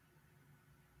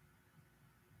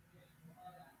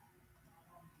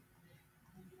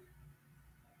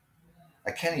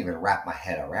 I can't even wrap my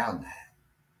head around that.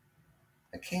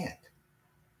 I can't.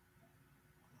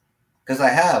 Because I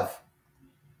have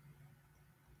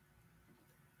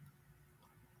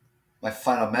my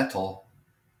fundamental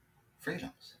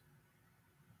freedoms.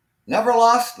 Never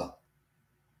lost them.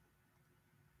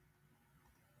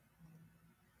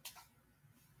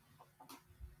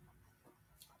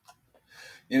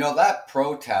 That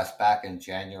protest back in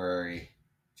January,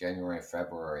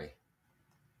 February,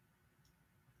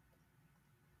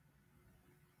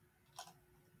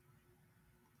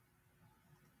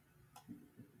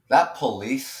 that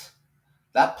police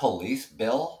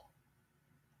bill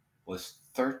was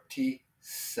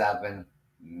 $37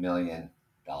 million.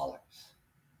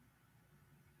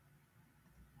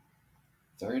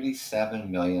 $37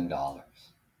 million.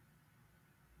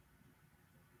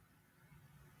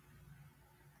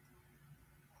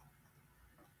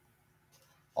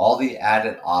 All the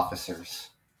added officers,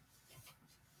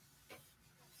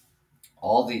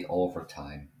 all the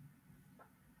overtime,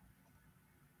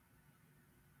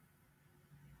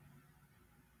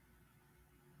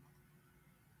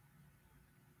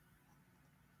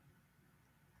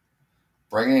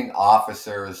 bringing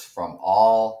officers from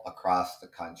all across the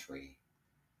country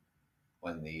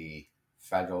when the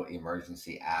Federal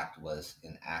Emergency Act was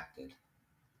enacted.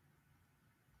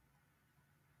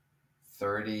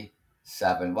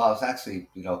 37, well, it's actually,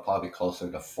 probably closer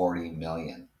to 40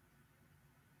 million.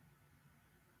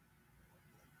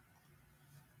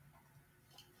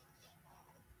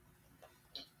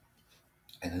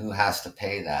 And who has to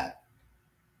pay that?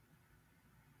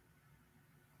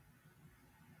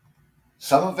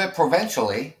 Some of it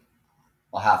provincially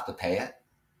will have to pay it.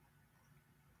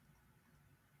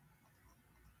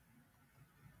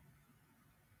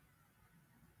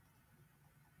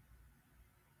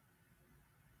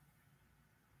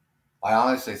 I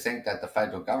honestly think that the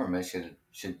federal government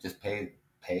should just pay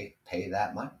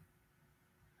that money.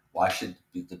 Why should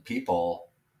the people,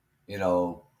 you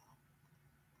know,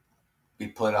 be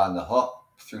put on the hook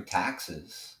through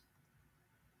taxes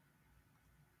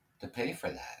to pay for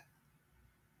that?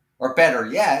 Or better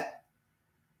yet,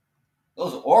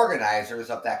 those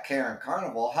organizers of that Karen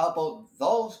Carnival, how about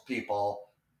those people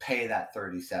pay that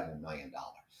 $37 million?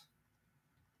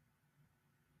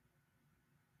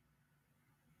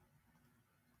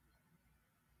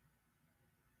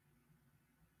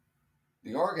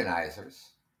 The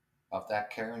organizers of that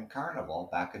Karen Carnival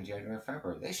back in January,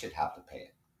 February, they should have to pay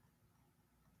it.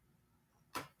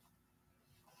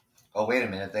 Oh, wait a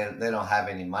minute, they don't have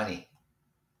any money.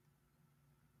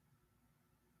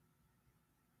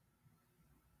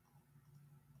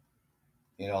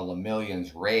 You know, the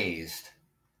millions raised,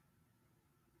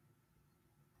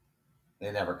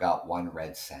 they never got 1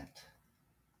 red cent.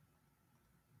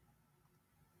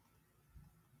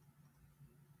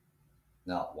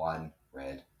 Not 1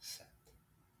 red cent.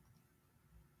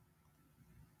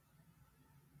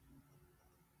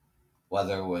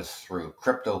 Whether it was through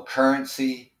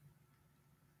cryptocurrency,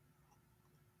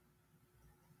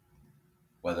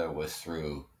 whether it was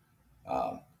through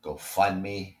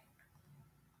GoFundMe,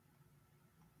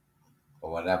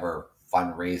 or whatever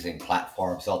fundraising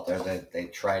platforms out there that they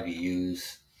try to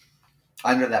use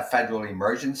under that Federal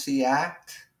Emergency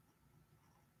Act.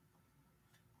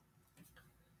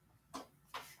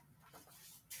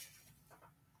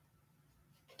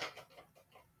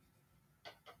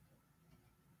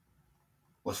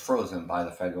 Was frozen by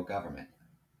the federal government.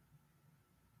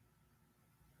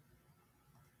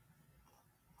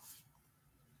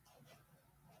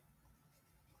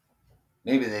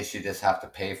 Maybe they should just have to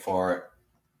pay for it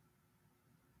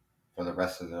for the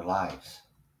rest of their lives.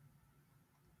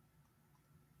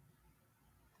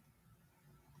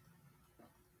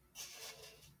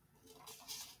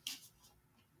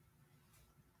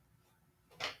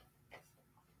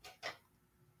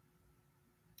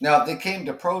 Now, if they came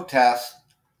to protest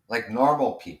like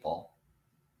normal people,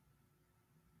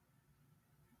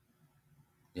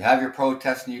 you have your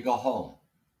protest and you go home.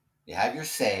 You have your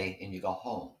say and you go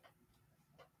home.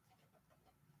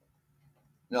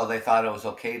 No, they thought it was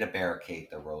okay to barricade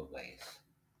the roadways.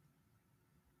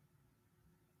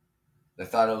 They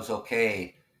thought it was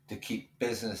okay to keep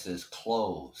businesses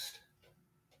closed.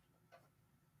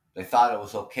 They thought it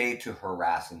was okay to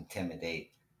harass,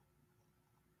 intimidate,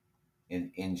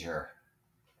 and injure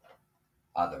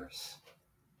others.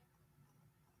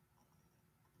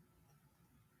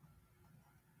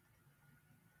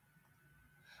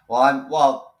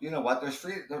 Well, you know what? There's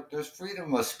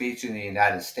freedom of speech in the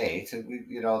United States, and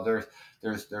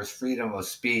there's freedom of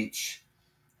speech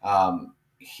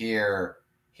here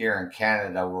in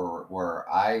Canada where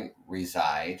I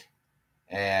reside,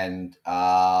 and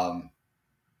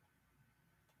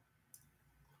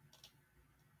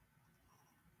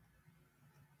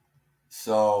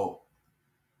so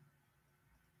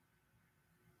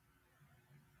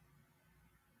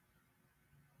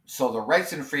the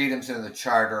rights and freedoms in the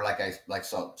charter,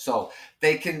 so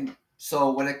they can. So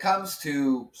when it comes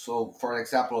to, for an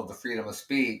example of the freedom of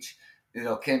speech,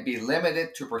 can be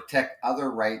limited to protect other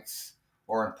rights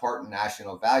or important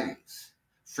national values.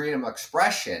 Freedom of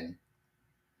expression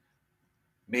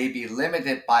may be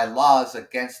limited by laws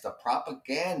against the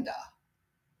propaganda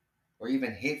or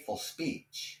even hateful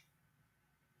speech,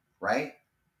 right?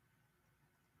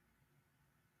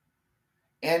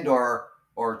 And or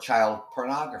child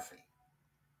pornography.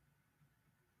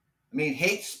 I mean,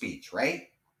 hate speech, right?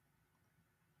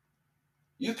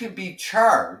 You can be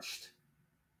charged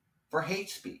for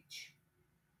hate speech.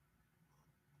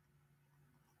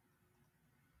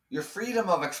 Your freedom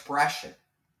of expression.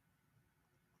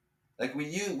 Like we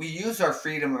use our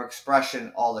freedom of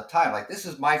expression all the time. Like, this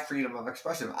is my freedom of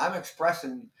expression. I'm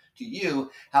expressing to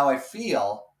you how I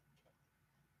feel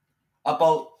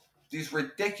about these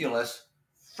ridiculous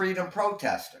freedom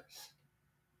protesters.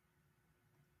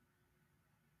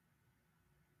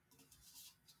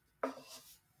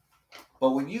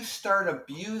 But when you start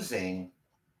abusing,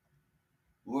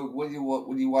 what do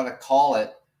you want to call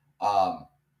it,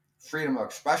 freedom of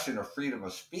expression or freedom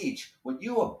of speech, when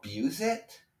you abuse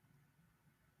it,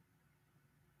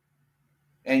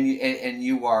 and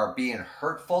you are being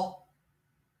hurtful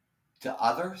to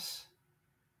others,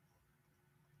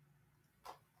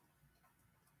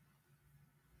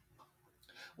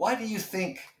 Why do you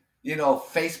think,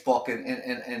 Facebook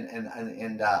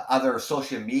and other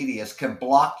social medias can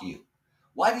block you?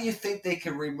 Why do you think they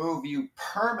can remove you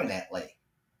permanently?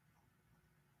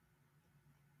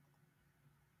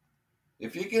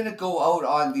 If you're going to go out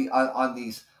on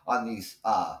these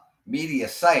media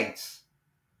sites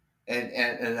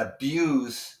and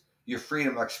abuse your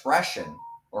freedom of expression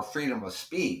or freedom of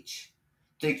speech,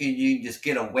 thinking you can just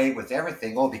get away with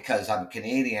everything, because I'm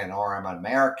Canadian or I'm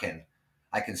American,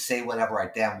 I can say whatever I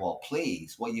damn well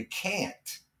please. Well, you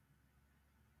can't,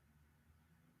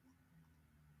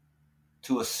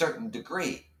 to a certain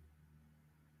degree.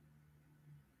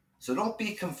 So don't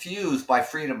be confused by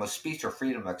freedom of speech or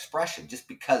freedom of expression just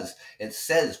because it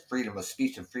says freedom of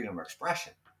speech and freedom of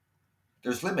expression.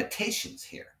 There's limitations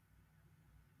here.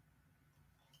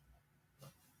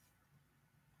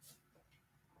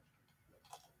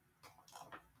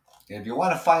 And if you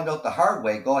want to find out the hard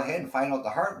way, go ahead and find out the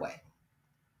hard way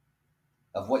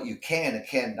of what you can and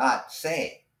cannot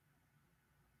say.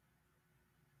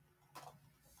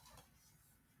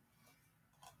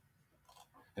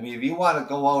 I mean, if you want to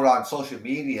go out on social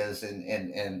medias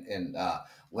and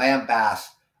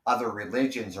lambaste other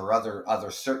religions or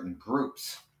other certain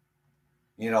groups,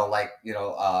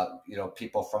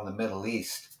 people from the Middle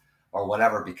East or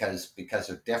whatever, because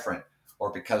they're different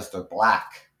or because they're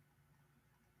black.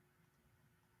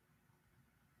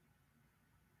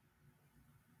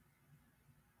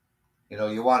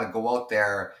 You want to go out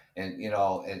there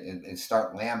and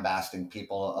start lambasting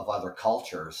people of other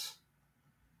cultures.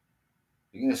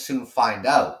 You're going to soon find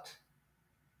out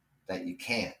that you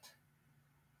can't.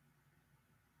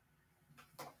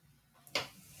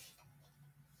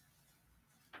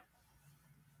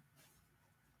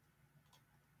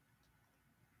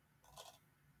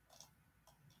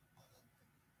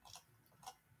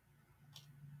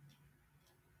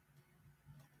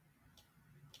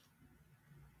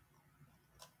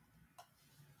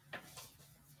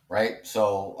 Right?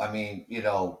 So, I mean,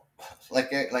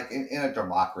 like in a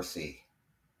democracy,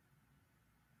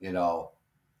 you know,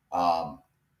 um,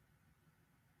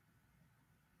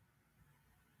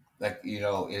 in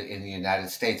the United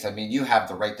States, I mean, you have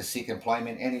the right to seek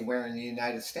employment anywhere in the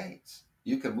United States.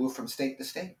 You can move from state to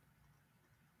state.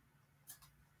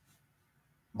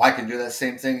 I can do that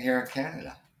same thing here in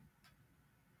Canada.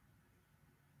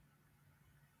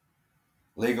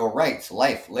 Legal rights,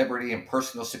 life, liberty, and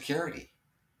personal security.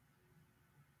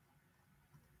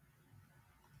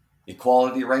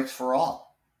 Equality rights for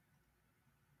all.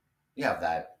 You have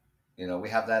that. We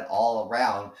have that all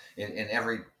around in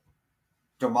every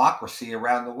democracy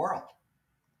around the world.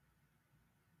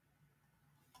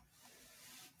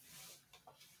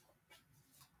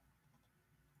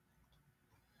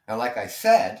 And like I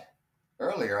said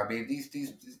earlier, I mean,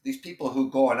 these people who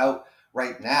going out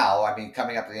right now, I mean,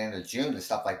 coming up at the end of June and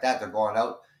stuff like that, they're going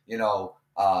out,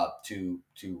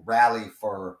 to rally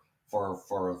for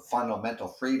fundamental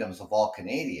freedoms of all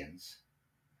Canadians.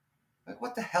 Like,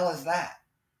 what the hell is that?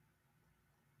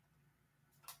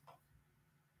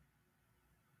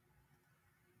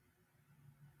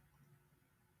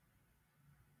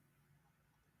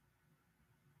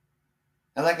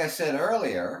 And like I said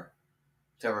earlier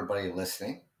to everybody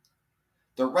listening,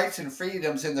 the rights and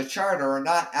freedoms in the Charter are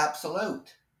not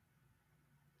absolute.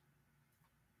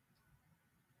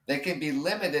 They can be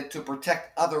limited to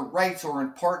protect other rights or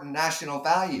important national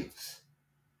values.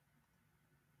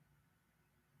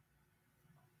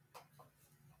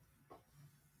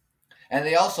 And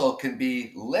they also can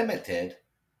be limited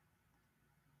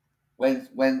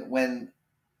when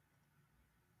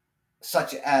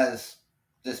such as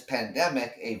this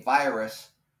pandemic, a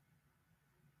virus,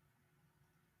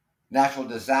 natural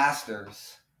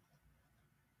disasters,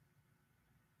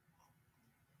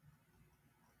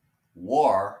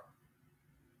 war,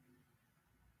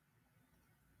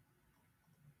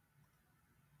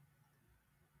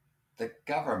 the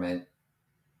government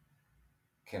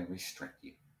can restrict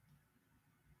you.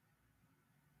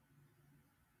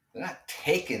 They're not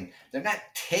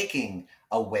taking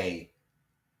away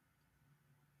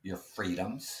your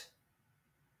freedoms.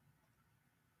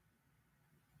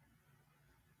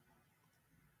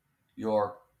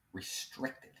 You're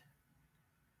restricted.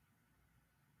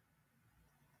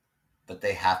 But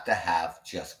they have to have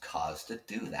just cause to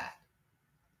do that.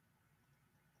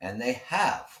 And they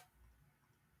have.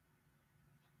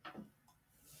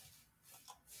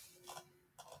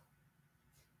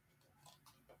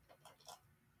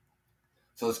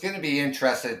 So it's going to be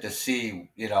interesting to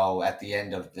see, at the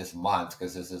end of this month,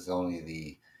 because this is only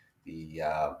the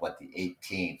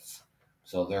 18th.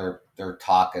 So they're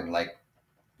talking like,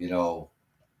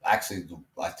 actually,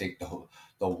 I think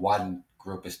the one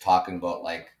group is talking about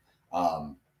like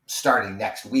starting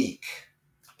next week,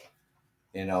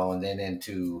 and then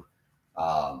into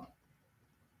um,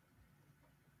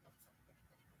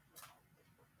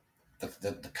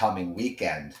 the coming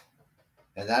weekend.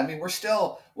 And I mean, we're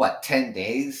still, what, 10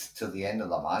 days to the end of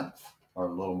the month? Or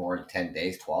a little more than 10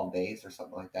 days, 12 days or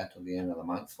something like that till the end of the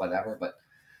month, whatever. But,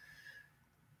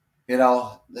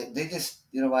 they just,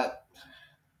 you know what?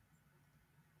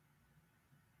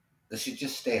 They should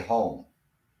just stay home.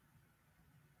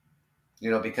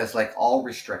 Because like all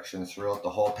restrictions throughout the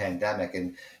whole pandemic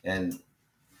and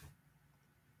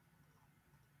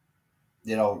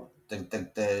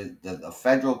the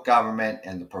federal government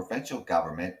and the provincial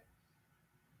government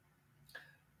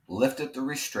lifted the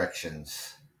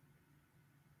restrictions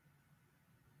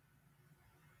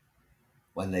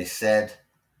when they said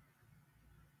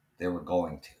they were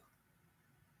going to.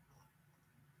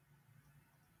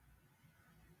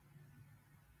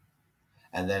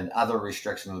 And then other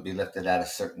restrictions will be lifted at a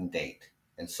certain date,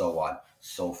 and so on,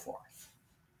 so forth.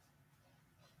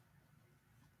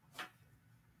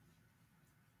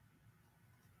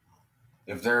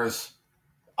 If there's,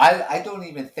 I don't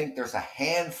even think there's a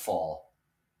handful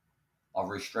of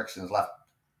restrictions left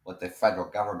what the federal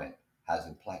government has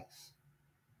in place.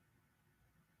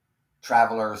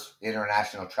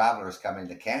 International travelers coming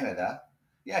to Canada,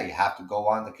 yeah, you have to go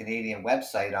on the Canadian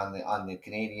website on the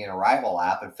Canadian Arrival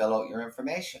app and fill out your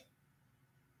information.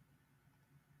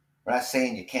 We're not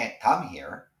saying you can't come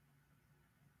here.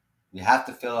 You have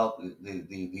to fill out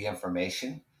the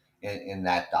information in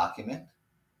that document.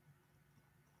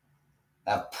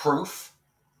 Have proof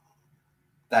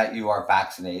that you are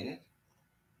vaccinated.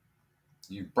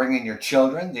 You bring in your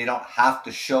children. They don't have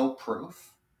to show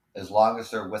proof as long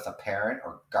as they're with a parent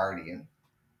or guardian.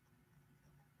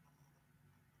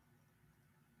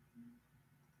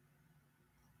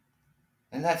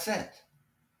 And that's it.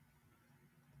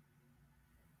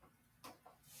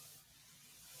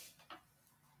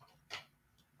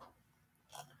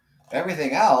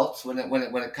 Everything else, when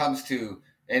it comes to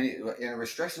any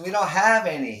restrictions, we don't have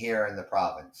any here in the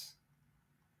province.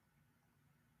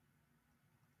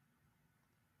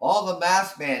 All the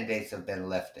mask mandates have been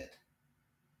lifted,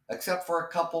 except for a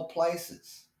couple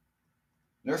places.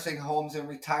 Nursing homes and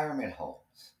retirement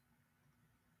homes.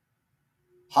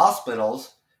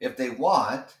 Hospitals, if they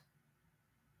want,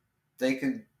 they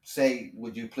can say,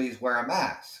 would you please wear a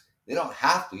mask? They don't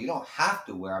have to. You don't have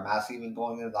to wear a mask even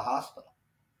going into the hospital.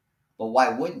 But why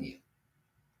wouldn't you?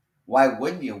 Why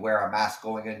wouldn't you wear a mask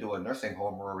going into a nursing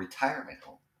home or a retirement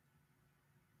home?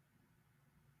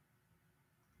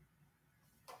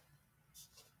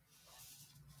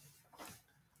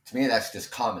 To me, that's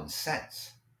just common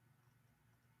sense.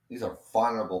 These are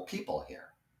vulnerable people here.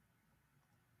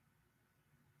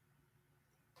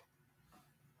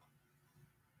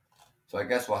 So I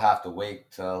guess we'll have to wait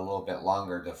a little bit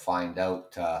longer to find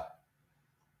out,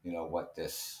 what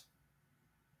this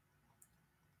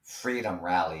freedom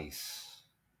rallies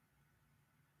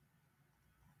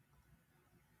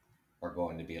are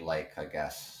going to be like, I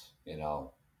guess.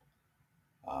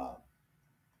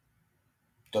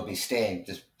 They'll be staying,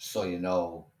 just so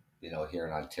here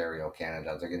in Ontario,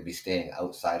 Canada, they're going to be staying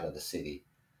outside of the city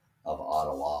of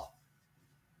Ottawa.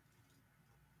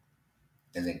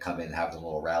 And then come in and have the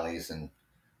little rallies and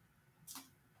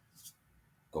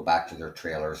go back to their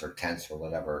trailers or tents or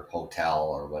whatever, hotel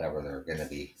or whatever they're going to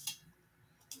be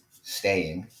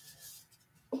staying.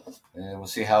 And we'll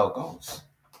see how it goes.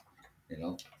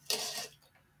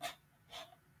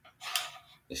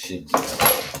 They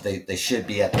should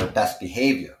be at their best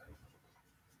behavior.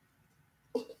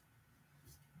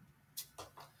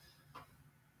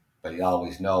 But you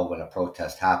always know when a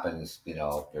protest happens,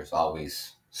 there's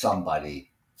always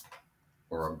somebody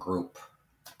or a group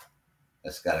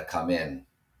that's got to come in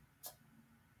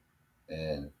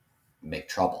and make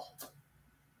trouble.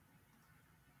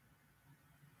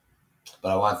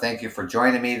 But I want to thank you for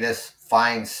joining me this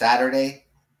fine Saturday.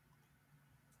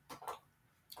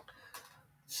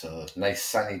 It's a nice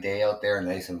sunny day out there,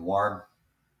 nice and warm.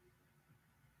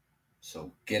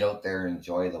 So get out there and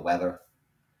enjoy the weather.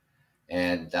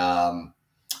 And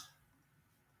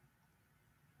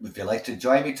if you'd like to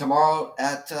join me tomorrow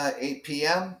at 8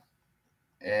 p.m.,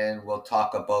 and we'll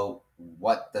talk about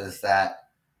what does that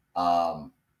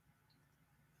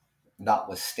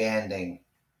notwithstanding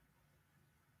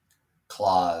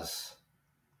clause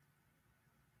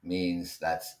means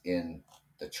that's in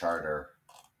the charter.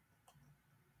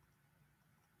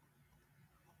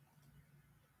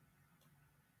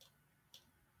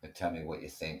 And tell me what you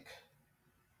think.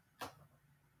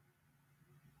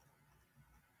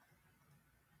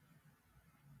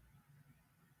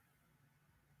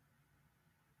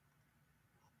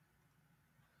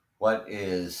 What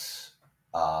is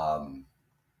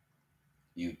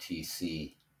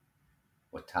UTC?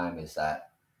 What time is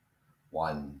that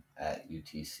one at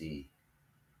UTC?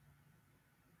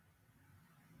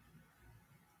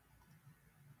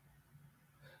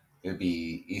 It would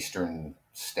be Eastern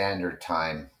Standard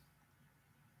Time,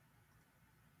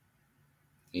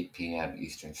 8 p.m.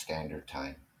 Eastern Standard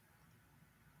Time.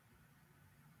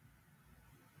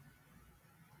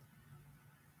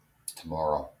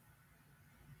 Tomorrow.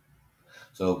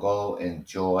 So go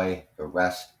enjoy the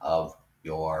rest of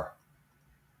your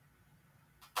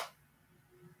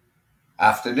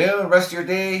afternoon, rest of your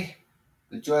day.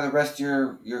 Enjoy the rest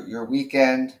of your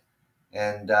weekend.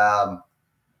 And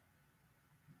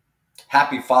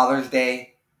happy Father's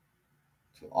Day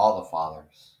to all the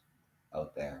fathers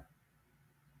out there.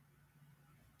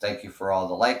 Thank you for all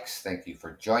the likes. Thank you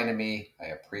for joining me. I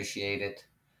appreciate it.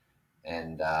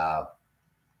 And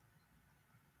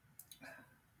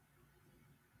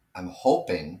I'm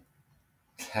hoping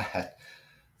that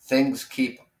things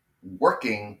keep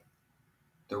working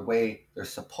the way they're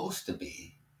supposed to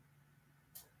be.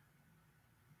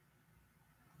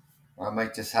 Or I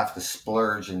might just have to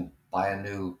splurge and buy a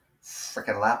new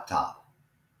freaking laptop.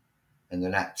 And they're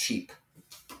not cheap.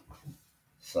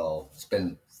 So it's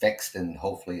been fixed, and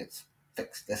hopefully it's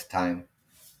fixed this time.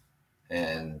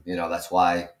 And, that's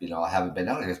why, I haven't been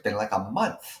out here. It's been like a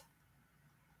month.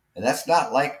 And that's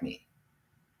not like me.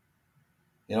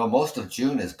 Most of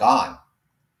June is gone.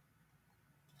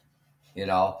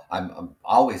 I'm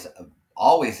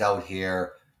always out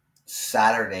here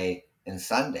Saturday and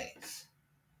Sundays.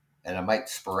 And I might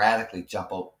sporadically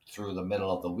jump out through the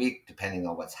middle of the week, depending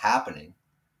on what's happening.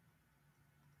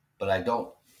 But I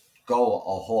don't go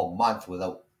a whole month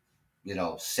without,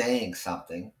 saying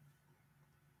something.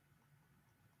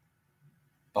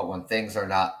 But when things are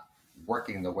not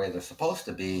working the way they're supposed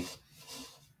to be,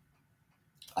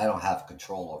 I don't have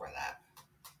control over that.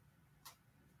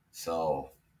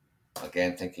 So,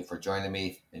 again, thank you for joining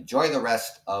me. Enjoy the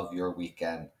rest of your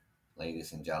weekend,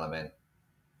 ladies and gentlemen.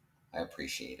 I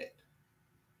appreciate it.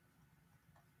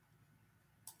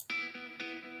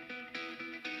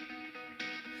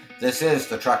 This is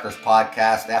the Truckers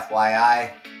Podcast,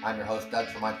 FYI. I'm your host, Doug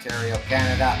from Ontario,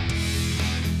 Canada.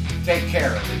 Take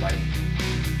care, everybody.